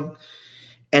wisdom,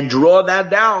 and draw that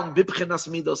down, bibchinas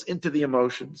midos, into the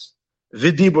emotions,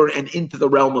 vidibur, and into the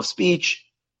realm of speech.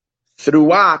 Through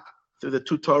what? Through the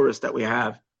two Torahs that we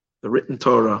have, the written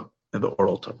Torah and the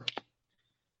oral Torah.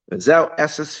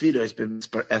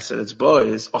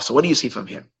 Also, what do you see from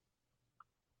here?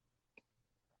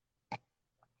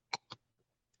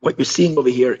 What you're seeing over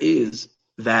here is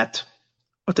that,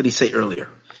 what did he say earlier?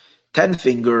 10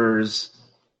 fingers,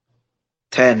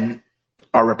 10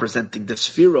 are representing the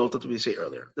Sefirot. What did we say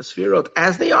earlier? The Sefirot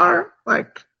as they are,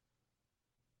 like,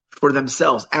 for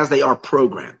themselves, as they are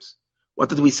programs. What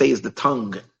did we say is the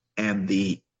tongue and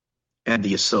the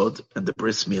Yesod and the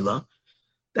Bris Milah?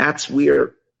 That's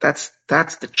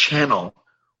the channel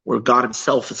where God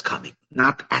himself is coming.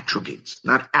 Not attributes,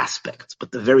 not aspects,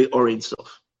 but the very Ein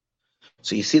Sof.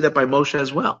 So you see that by Moshe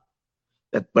as well.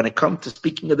 That when it comes to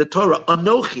speaking of the Torah,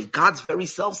 Anochi, God's very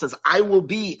self says, I will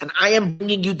be, and I am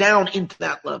bringing you down into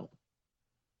that level.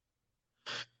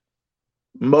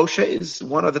 Moshe is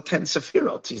one of the 10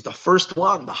 Sefirot. He's the first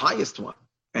one, the highest one.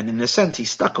 And in a sense, he's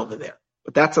stuck over there.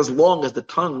 But that's as long as the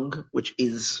tongue, which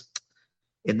is,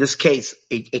 in this case,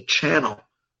 a channel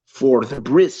for the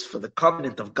bris, for the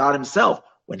covenant of God himself.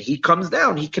 When he comes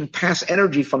down, he can pass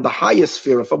energy from the highest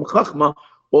sphere, from Chachma,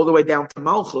 all the way down to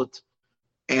Malchut,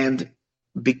 and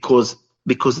because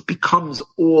it becomes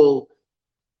all,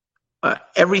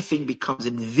 everything becomes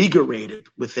invigorated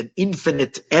with an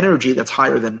infinite energy that's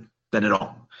higher than it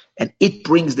all. And it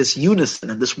brings this unison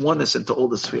and this oneness into all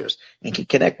the spheres, and can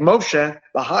connect Moshe,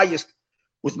 the highest,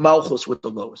 with Malchus, with the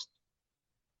lowest.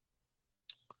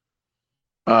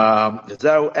 Its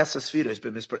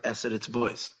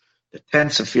boys. The 10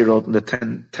 Sefirot and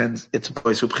the 10 its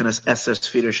boys who b'chinas Eser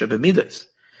Sefirot shebemidos.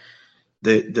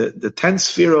 The 10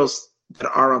 Sefirot that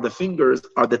are on the fingers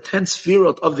are the 10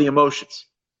 Sefirot of the emotions.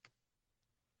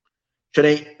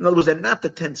 In other words, they're not the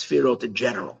 10 Sefirot in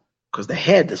general, because the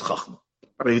head is Chachma.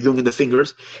 What are you doing in the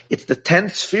fingers? It's the 10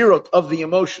 Sefirot of the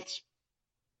emotions.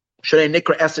 It's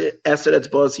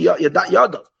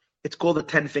called the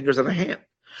 10 fingers of the hand.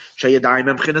 These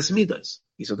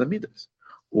are the midas.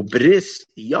 Ubris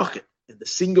yachid, in the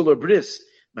singular bris,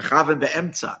 mechaven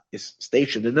be'emtza, is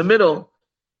stationed in the middle.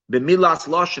 B'milas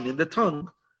lashon, in the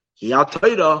tongue. Hi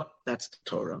Torah, that's the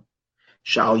Torah.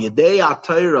 Shal yedei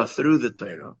Torah, through the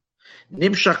Torah.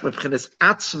 Nimshach b'chinas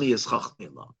atzmi is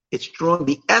chachmila. It's drawing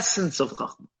the essence of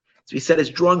chachma. So we said it's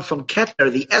drawing from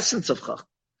Keter, the essence of chachma.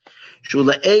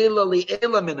 Shula eila li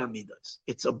eila min amidas.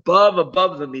 It's above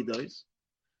the midas.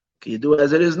 Can you do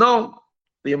as it is known?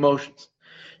 The emotions.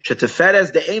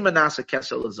 Sheteferes the emanasa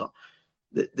kesel azah.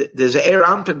 There's Zeir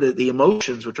Anpin, the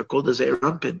emotions, which are called the Zeir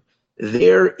Anpin,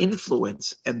 their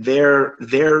influence and their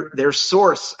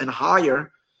source and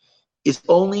higher is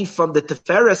only from the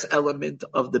Teferes element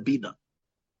of the Bina,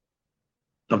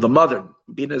 of the mother.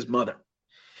 Bina is mother.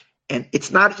 And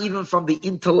it's not even from the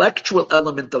intellectual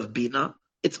element of Bina,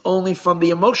 it's only from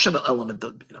the emotional element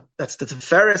of Bina. That's the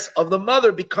Teferes of the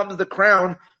mother becomes the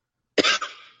crown,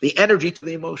 the energy to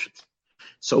the emotions.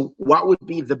 So what would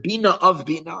be the Bina of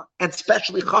Bina, and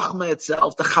especially Chachma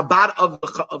itself, the Chabad of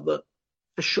the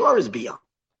for sure is beyond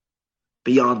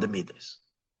the Midas.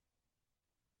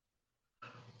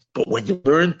 But when you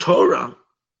learn Torah,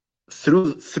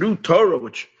 through Torah,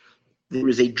 which there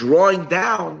is a drawing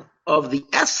down of the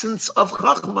essence of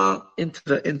Chachma into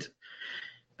the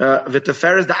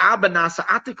V'teferes the Abba Nasa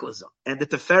Atik Laza, and the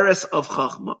Teferes of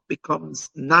Chachma becomes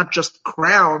not just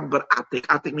crown but Atik.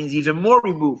 Atik means even more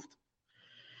removed.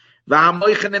 The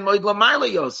Mochen,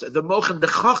 the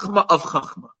Chachma of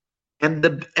Chachma, and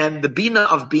the Bina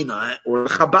of Bina, or the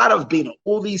Chabad of Bina,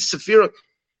 all these Sephirot,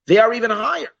 they are even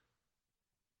higher.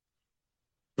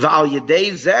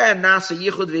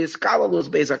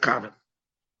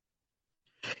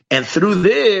 And through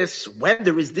this, when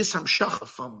there is this hamshacha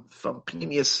from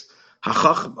Pnimius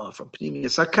HaChachma, from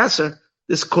Pnimius HaKeser,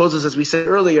 this causes, as we said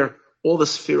earlier, all the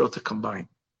Sephirot to combine.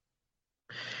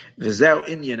 V'zeu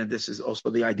inyan, and this is also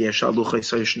the idea, Shaluchei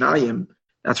Soyishnayim,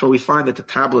 that's where we find that the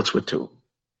tablets were two.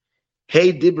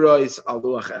 Hey Dibrois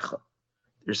Aluach Echad.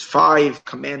 There's 5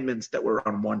 commandments that were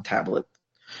on one tablet.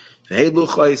 Hey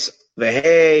Luchais,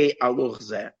 Hey Aluch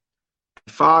Zeh.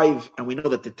 5, and we know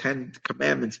that the 10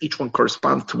 commandments, each one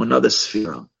corresponds to another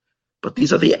sphere. But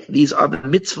these are the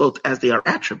mitzvot as they are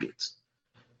attributes.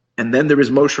 And then there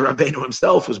is Moshe Rabbeinu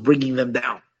himself who's bringing them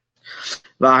down.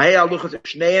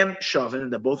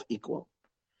 And they're both equal.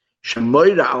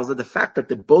 The fact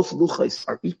that both luchos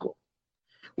are equal,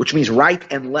 which means right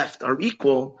and left are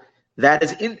equal, that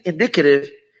is indicative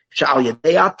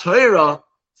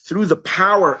through the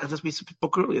power, and as we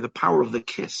spoke earlier, the power of the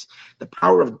kiss, the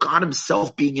power of God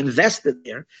himself being invested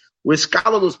there, with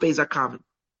skalalus beizakamin.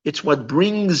 It's what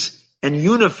brings and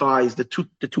unifies the two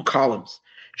columns.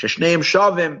 Sheshneim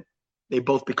shavim, they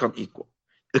both become equal.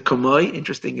 The kamoi,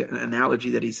 interesting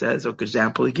analogy that he says, or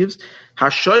example he gives,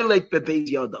 hashoylek bebeiz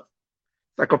yadav,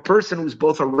 like a person who's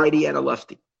both a righty and a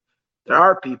lefty. There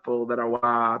are people that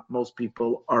are most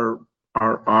people are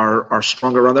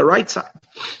stronger on the right side.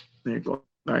 There you go.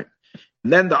 Right.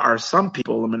 And then there are some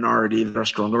people, a minority, that are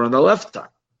stronger on the left side.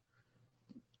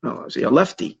 No, see, a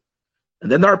lefty.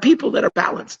 And then there are people that are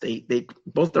balanced. They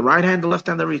both the right hand and the left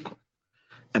hand are equal.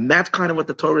 And that's kind of what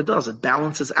the Torah does. It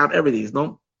balances out everything.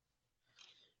 No?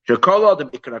 For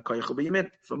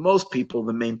most people,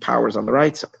 the main power is on the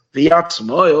right side. V'yat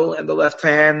smoil, and the left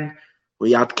hand,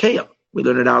 v'yat keil. We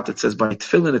learn it out. It says by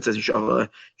tefillin, it says you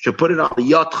should put it on the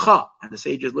yat cha. And the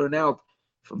sages learn out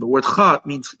from the word cha, it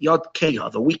means yad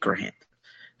keha, the weaker hand.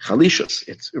 Chalishus,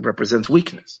 it represents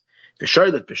weakness.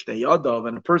 V'shoylet b'shtei yadav,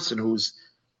 and a person who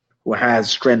has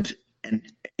strength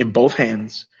in both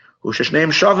hands, who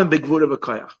sheshneim shavim b'gvura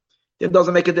v'koyach. It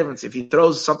doesn't make a difference. If he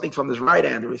throws something from his right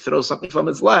hand or he throws something from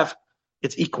his left,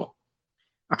 it's equal.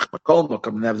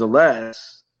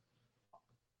 Nevertheless,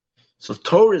 so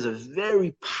Torah is a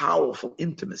very powerful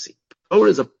intimacy.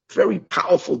 Torah is a very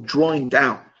powerful drawing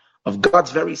down of God's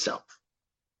very self.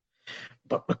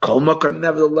 But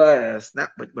nevertheless,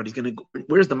 but he's going to.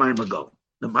 Where's the mimer go?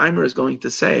 The mimer is going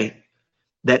to say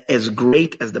that as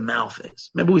great as the mouth is.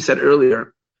 Remember we said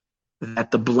earlier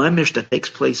that the blemish that takes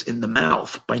place in the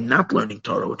mouth by not learning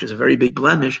Torah, which is a very big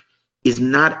blemish, is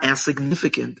not as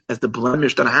significant as the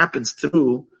blemish that happens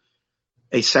through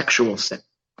a sexual sin.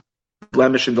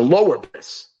 Blemish in the lower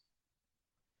bris.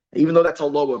 Even though that's a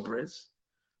lower bris,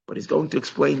 but he's going to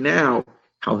explain now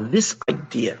how this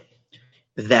idea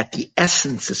that the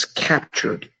essence is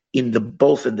captured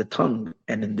both in the tongue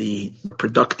and in the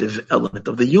productive element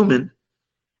of the human,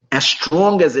 as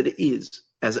strong as it is,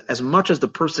 as much as the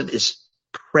person is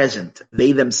present,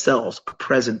 they themselves are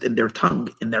present in their tongue,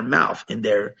 in their mouth,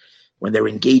 when they're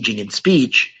engaging in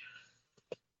speech,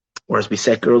 or as we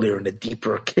said earlier, in a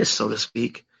deeper kiss, so to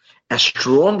speak, as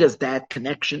strong as that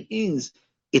connection is,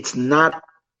 it's not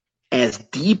as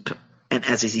deep and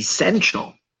as is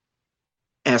essential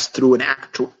as through an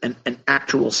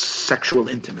actual sexual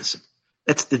intimacy.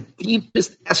 That's the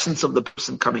deepest essence of the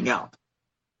person coming out.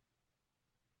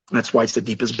 That's why it's the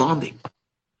deepest bonding.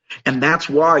 And that's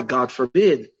why, God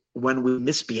forbid, when we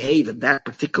misbehave in that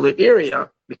particular area,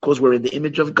 because we're in the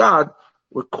image of God,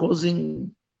 we're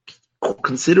causing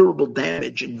considerable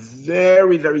damage in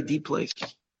very, very deep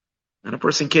places. And a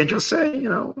person can't just say,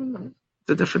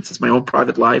 the difference is my own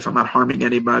private life. I'm not harming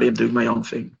anybody. I'm doing my own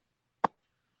thing.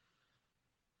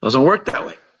 It doesn't work that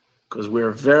way, because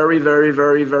we're very, very,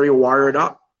 very, very wired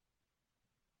up.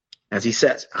 As he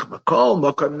says,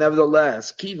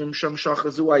 nevertheless,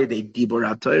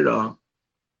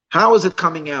 how is it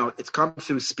coming out? It's coming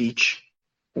through speech,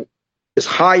 this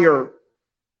higher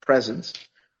presence.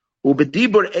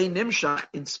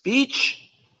 In speech,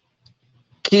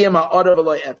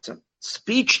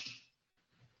 speech,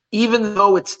 even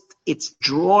though it's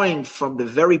drawing from the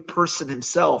very person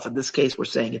himself, in this case we're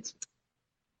saying it's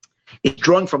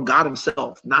drawing from God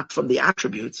himself, not from the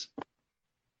attributes.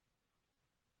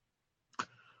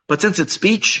 But since it's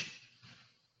speech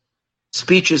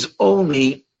is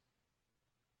only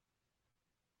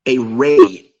a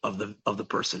ray of the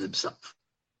person himself.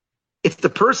 It's the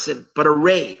person, but a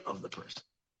ray of the person.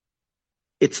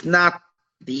 It's not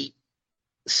the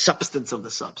substance of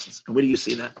the substance. And where do you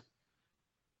see that?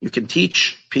 You can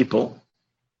teach people,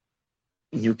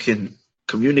 you can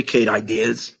communicate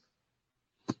ideas,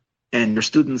 and your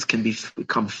students can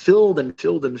become filled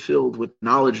with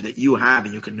knowledge that you have,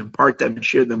 and you can impart them and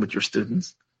share them with your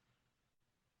students.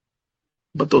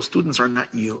 But those students are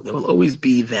not you. They will always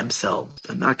be themselves.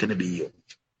 They're not going to be you.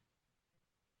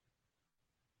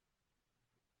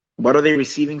 What are they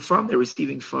receiving from? They're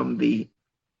receiving from the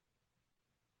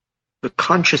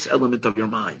conscious element of your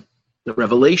mind, the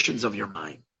revelations of your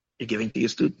mind you're giving to your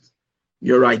students,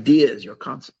 your ideas, your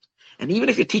concepts. And even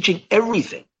if you're teaching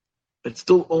everything, it's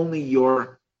still only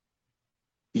what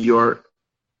your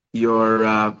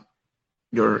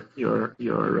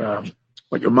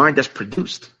mind has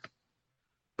produced.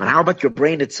 But how about your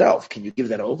brain itself? Can you give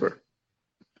that over?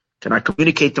 Can I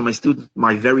communicate to my student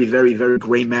my very, very, very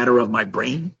gray matter of my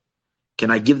brain? Can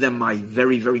I give them my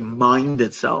very, very mind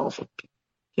itself?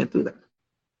 Can't do that.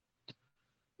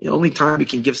 The only time you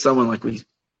can give someone, like we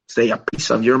say, a piece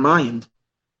of your mind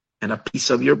and a piece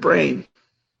of your brain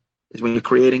is when you're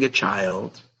creating a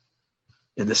child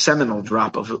in the seminal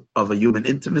drop of a human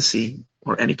intimacy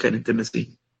or any kind of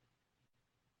intimacy.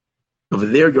 Over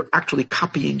there, you're actually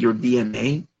copying your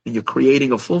DNA and you're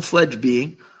creating a full-fledged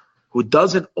being who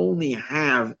doesn't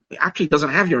have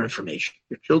your information.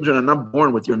 Your children are not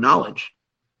born with your knowledge.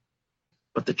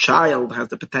 But the child has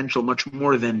the potential much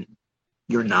more than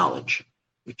your knowledge.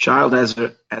 Your child has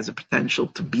a potential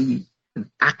to be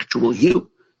an actual you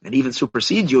and even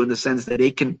supersede you in the sense that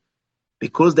they can,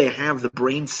 because they have the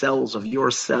brain cells of your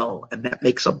cell and that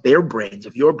makes up their brains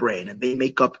of your brain and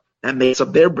that makes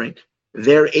up their brain,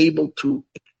 they're able to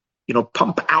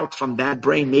pump out from that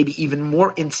brain maybe even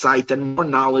more insight and more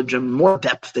knowledge and more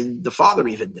depth than the father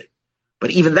even did.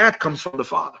 But even that comes from the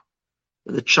father.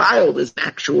 The child is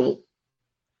the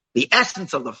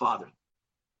essence of the father.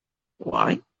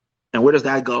 Why? And where does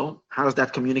that go? How is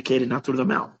that communicated? Not through the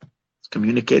mouth. It's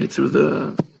communicated through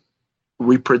the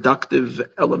reproductive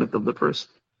element of the person.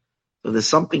 So there's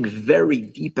something very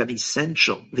deep and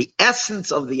essential. The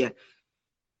essence of in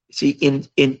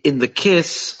the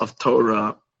kiss of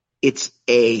Torah, it's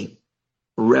a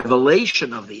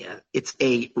revelation of it's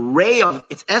a ray of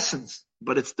its essence,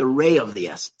 but it's the ray of the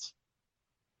essence.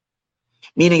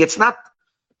 Meaning it's not,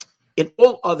 in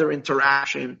all other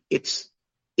interaction, it's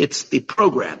the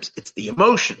programs, it's the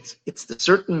emotions, it's the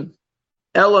certain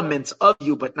elements of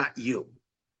you, but not you.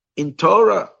 In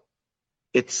Torah,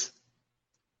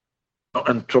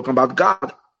 I'm talking about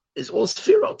God, is all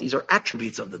sphirot. These are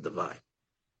attributes of the divine.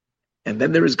 And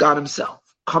then there is God himself,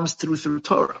 comes through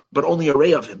Torah, but only a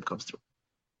ray of him comes through.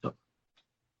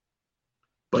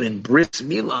 But in Bris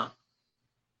Milah,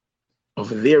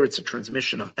 over there, it's a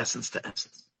transmission of essence to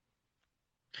essence.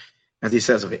 As he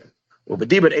says over here, and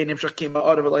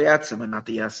not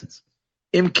the essence.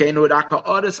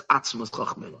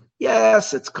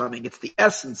 Yes, it's coming. It's the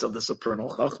essence of the supernal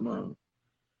Chachma.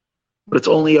 But it's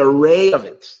only a ray of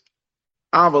it.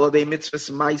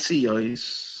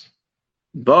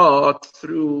 But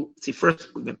through, first,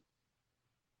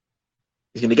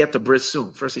 he's going to get to Bris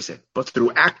soon. First he said, but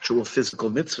through actual physical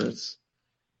mitzvahs,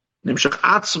 physical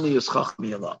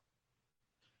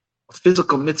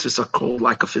mitzvahs are called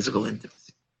like a physical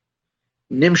intimacy.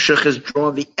 Nimshach is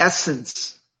drawn the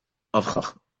essence of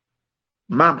Chachma.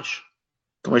 Mamish.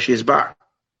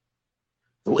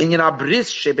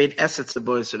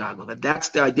 That's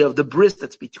the idea of the bris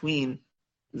that's between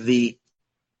the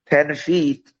 10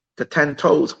 feet, the 10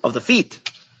 toes of the feet.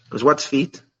 Because what's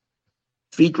feet?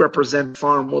 Feet represent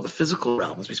far more the physical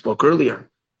realm, as we spoke earlier.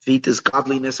 Feet is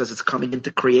godliness as it's coming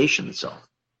into creation itself.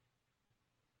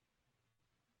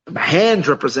 The hands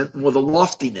represent more the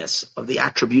loftiness of the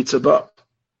attributes above.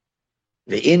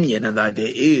 The Inyan and the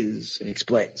idea is, and he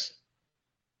explains,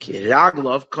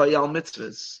 Kiraglov koyal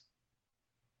mitzvahs.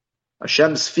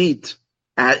 Hashem's feet,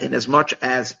 in as much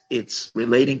as it's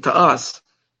relating to us,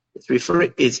 it's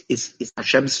referring is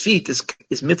Hashem's feet is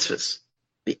mitzvahs.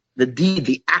 The deed,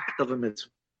 the act of a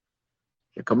mitzvah.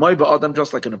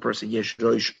 Just like in a person,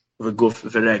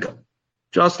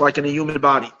 just like in a human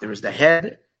body, there is the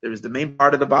head, there is the main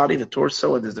part of the body, the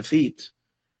torso, and there's the feet.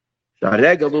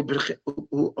 The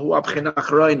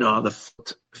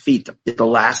feet is the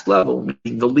last level,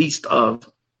 meaning the least of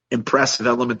impressive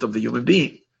element of the human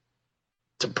being.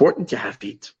 It's important to have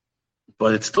feet,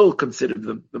 but it's still considered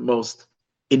the most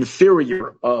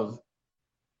inferior of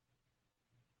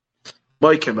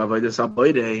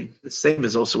The same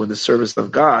is also in the service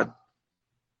of God.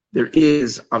 There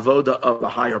is avoda of the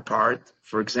higher part.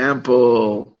 For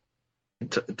example,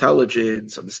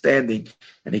 intelligence, understanding,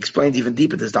 and he explains even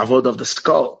deeper. There's the avoda of the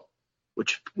skull,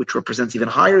 which represents even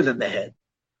higher than the head,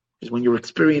 is when you're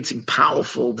experiencing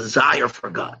powerful desire for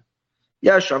God.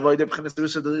 Yes, there is the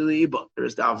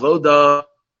avoda,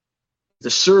 the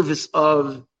service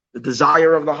of the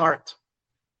desire of the heart.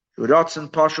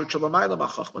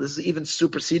 This is even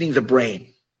superseding the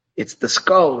brain. It's the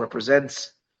skull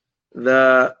represents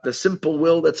the simple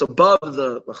will that's above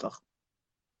the chachma.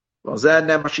 That's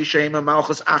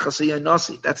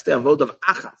the avodah of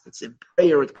achas. It's in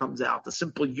prayer it comes out. The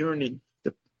simple yearning,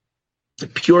 the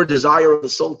pure desire of the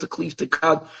soul to cleave to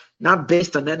God, not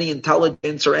based on any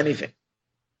intelligence or anything.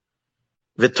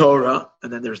 The Torah,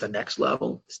 and then there's the next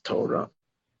level, is Torah.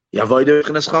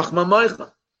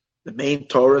 The main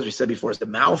Torah, as we said before, is the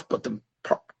mouth, but the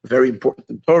very important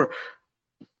in Torah,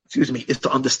 is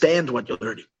to understand what you're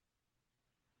learning.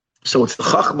 So it's the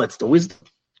chachma, it's the wisdom.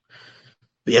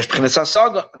 And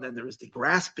then there is the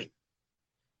grasping,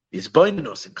 the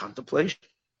isbaininus in contemplation.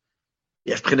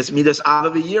 And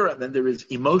then there is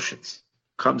emotions,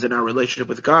 comes in our relationship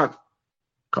with God,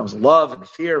 comes love and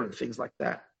fear and things like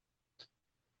that.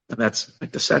 And that's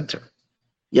like the center.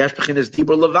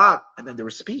 And then there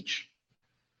is speech,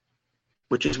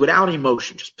 which is without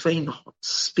emotion, just plain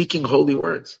speaking holy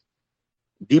words.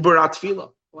 Dibur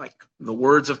atfila, like the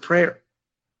words of prayer.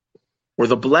 Or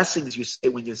the blessings you say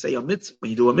when you say a mitzvah,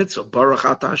 when you do a mitzvah, Baruch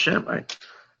Ata Hashem, right?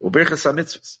 Uberchas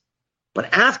HaMitzvahs.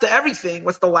 But after everything,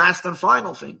 what's the last and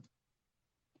final thing?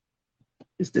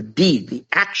 Is the deed, the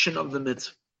action of the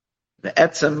mitzvah. The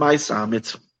etzem ma'isa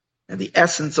mitzvah. And the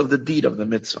essence of the deed of the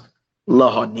mitzvah.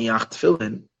 Lahaniach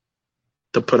tefillin,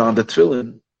 to put on the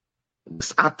tefillin.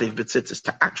 Misatev b'tzitzis,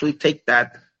 to actually take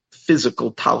that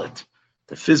physical talit,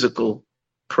 the physical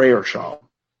prayer shawl,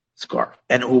 scarf,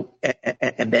 and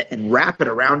wrap it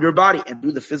around your body and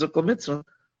do the physical mitzvah.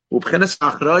 That's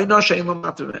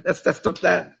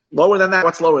that. Lower than that.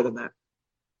 What's lower than that?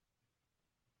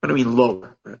 What do I mean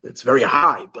lower? It's very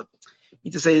high, but you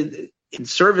need to say in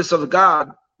service of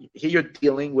God. Here you're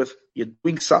dealing with, you're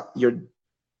doing something.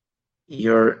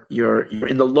 You're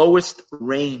in the lowest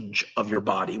range of your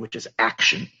body, which is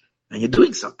action, and you're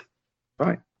doing something.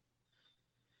 Fine.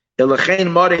 That's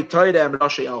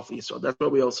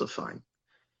what we also find,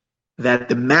 that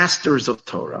the masters of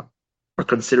Torah are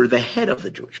considered the head of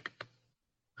the Jewish people.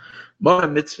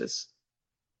 Mitzvahs,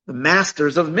 the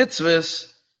masters of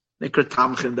mitzvahs, they're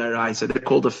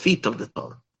called the feet of the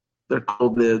Torah. They're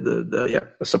called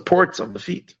the supports of the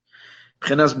feet.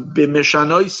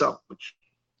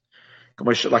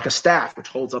 Which, like a staff which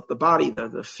holds up the body,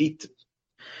 the feet.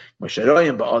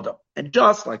 And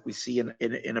just like we see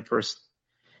in a person.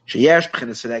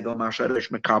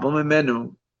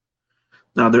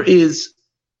 Now there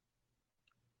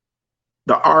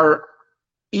are,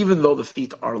 even though the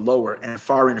feet are lower and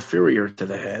far inferior to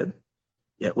the head,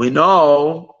 yet we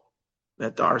know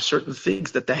that there are certain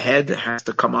things that the head has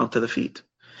to come onto the feet.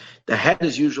 The head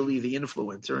is usually the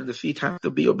influencer, and the feet have to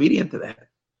be obedient to the head.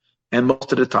 And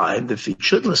most of the time, the feet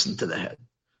should listen to the head.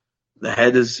 The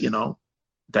head is,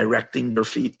 directing your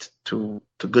feet to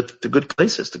good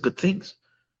places, to good things,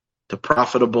 to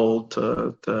profitable,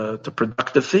 to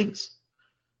productive things.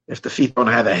 If the feet don't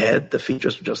have a head, the feet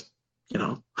just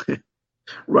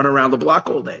run around the block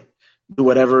all day, do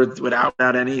whatever without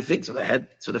anything. So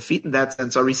the feet in that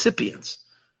sense are recipients.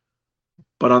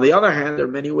 But on the other hand, there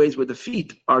are many ways where the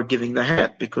feet are giving the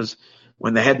head, because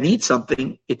when the head needs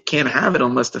something, it can't have it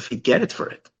unless the feet get it for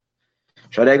it.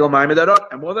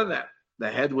 And more than that, the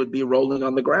head would be rolling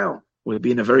on the ground, would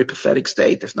be in a very pathetic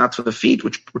state, if not for the feet,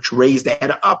 which raise the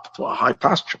head up to a high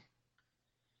posture.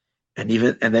 And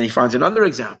then he finds another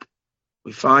example.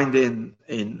 We find in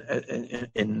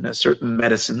certain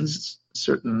medicines,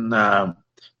 certain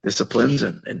disciplines,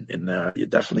 and you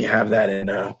definitely have that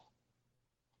in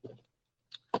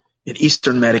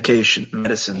Eastern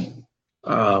medicine,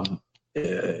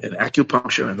 in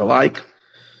acupuncture and the like.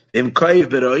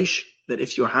 That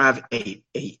if you have a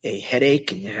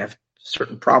headache and you have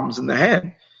certain problems in the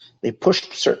head, they push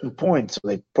certain points, so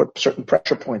they put certain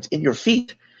pressure points in your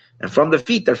feet, and from the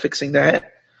feet they're fixing the head.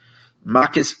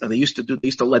 Makis, they used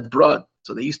to let blood,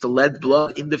 so they used to let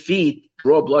blood in the feet,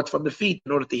 draw blood from the feet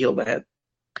in order to heal the head.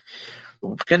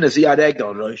 And in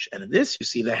this, you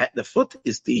see the foot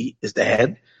is the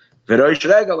head,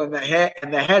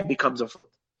 and the head becomes a foot.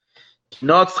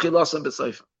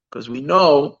 Because we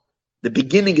know the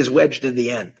beginning is wedged in the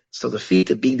end. So the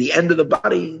feet, being the end of the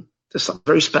body, there's something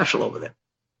very special over there.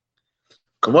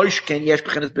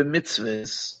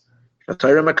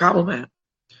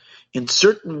 In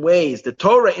certain ways, the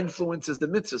Torah influences the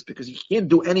mitzvahs because you can't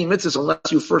do any mitzvahs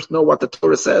unless you first know what the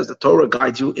Torah says. The Torah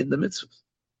guides you in the mitzvahs.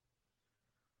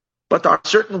 But there are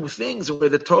certain things where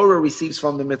the Torah receives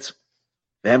from the mitzvah.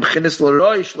 And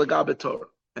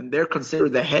they're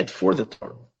considered the head for the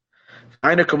Torah.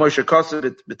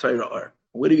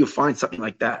 Where do you find something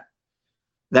like that?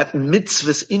 That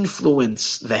mitzvahs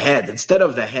influence the head. Instead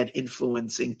of the head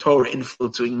influencing Torah,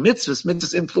 influencing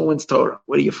mitzvahs influence Torah.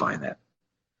 Where do you find that?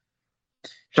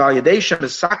 So in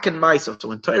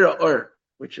Torah Or,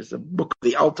 which is a book of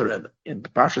the Alter Rebbe, in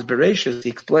Parshas Bereshis, he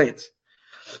explains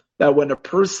that when a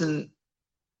person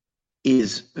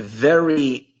is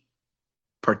very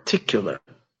particular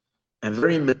and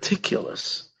very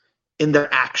meticulous in their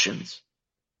actions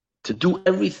to do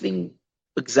everything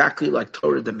exactly like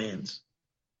Torah demands,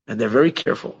 and they're very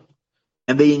careful,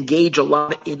 and they engage a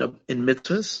lot in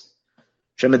mitzvahs,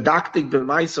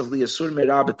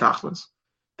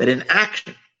 that in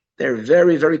action they're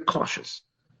very, very cautious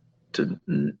to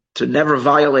never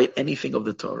violate anything of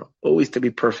the Torah, always to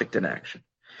be perfect in action.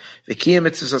 And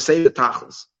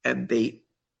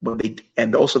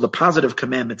also the positive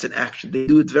commandments in action, they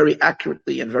do it very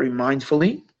accurately and very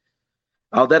mindfully.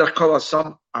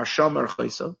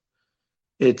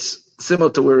 It's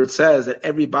similar to where it says that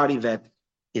everybody that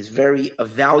is very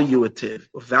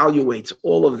evaluates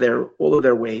all of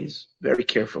their ways very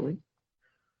carefully.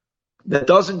 That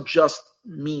doesn't just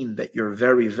mean that you're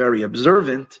very, very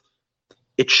observant.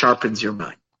 It sharpens your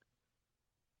mind.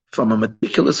 From a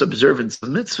meticulous observance of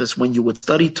mitzvahs, when you would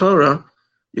study Torah,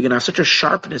 you're going to have such a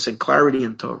sharpness and clarity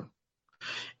in Torah.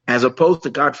 As opposed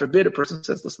to, God forbid, a person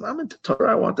says, listen, I'm into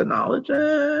Torah, I want the knowledge.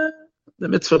 The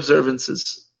mitzvah observance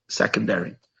is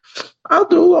secondary. I'll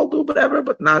do whatever,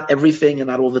 but not everything and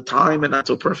not all the time and not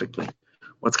so perfectly.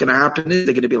 What's going to happen is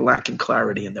they're going to be lacking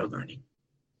clarity in their learning.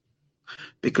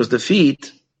 Because the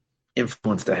feet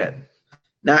influence the head.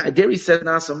 Now, there he said,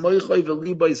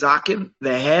 the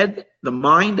head, the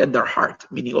mind, and their heart,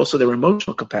 meaning also their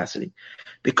emotional capacity,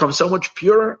 become so much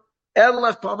purer,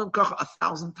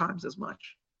 1,000 times as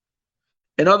much.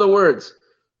 In other words,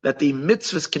 that the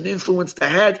mitzvahs can influence the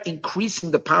head,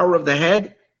 increasing the power of the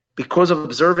head because of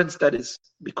observance, that is,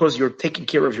 because you're taking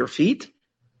care of your feet,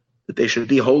 that they should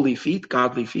be holy feet,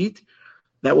 godly feet,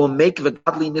 that will make the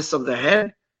godliness of the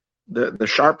head, the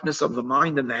sharpness of the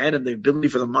mind and the head, and the ability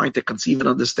for the mind to conceive and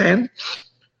understand,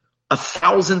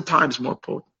 1,000 times more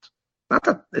potent. Not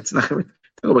that it's not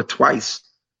about twice,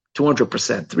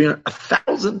 200%, 300,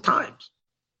 1,000 times.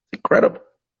 Incredible.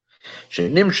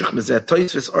 Because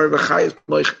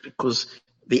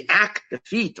the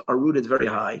feet are rooted very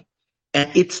high,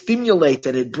 and it stimulates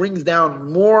and it brings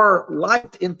down more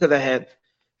light into the head.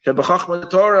 And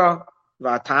the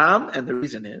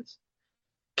reason is,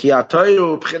 Torah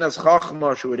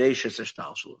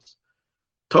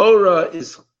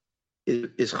is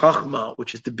Chachma,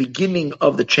 which is the beginning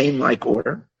of the chain-like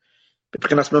order.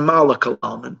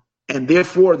 And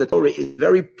therefore, the Torah is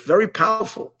very, very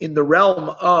powerful in the realm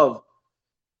of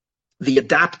the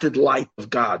adapted light of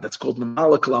God. That's called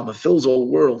Mamala Kalam. It fills all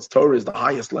worlds. Torah is the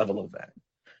highest level of that.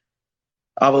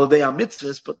 But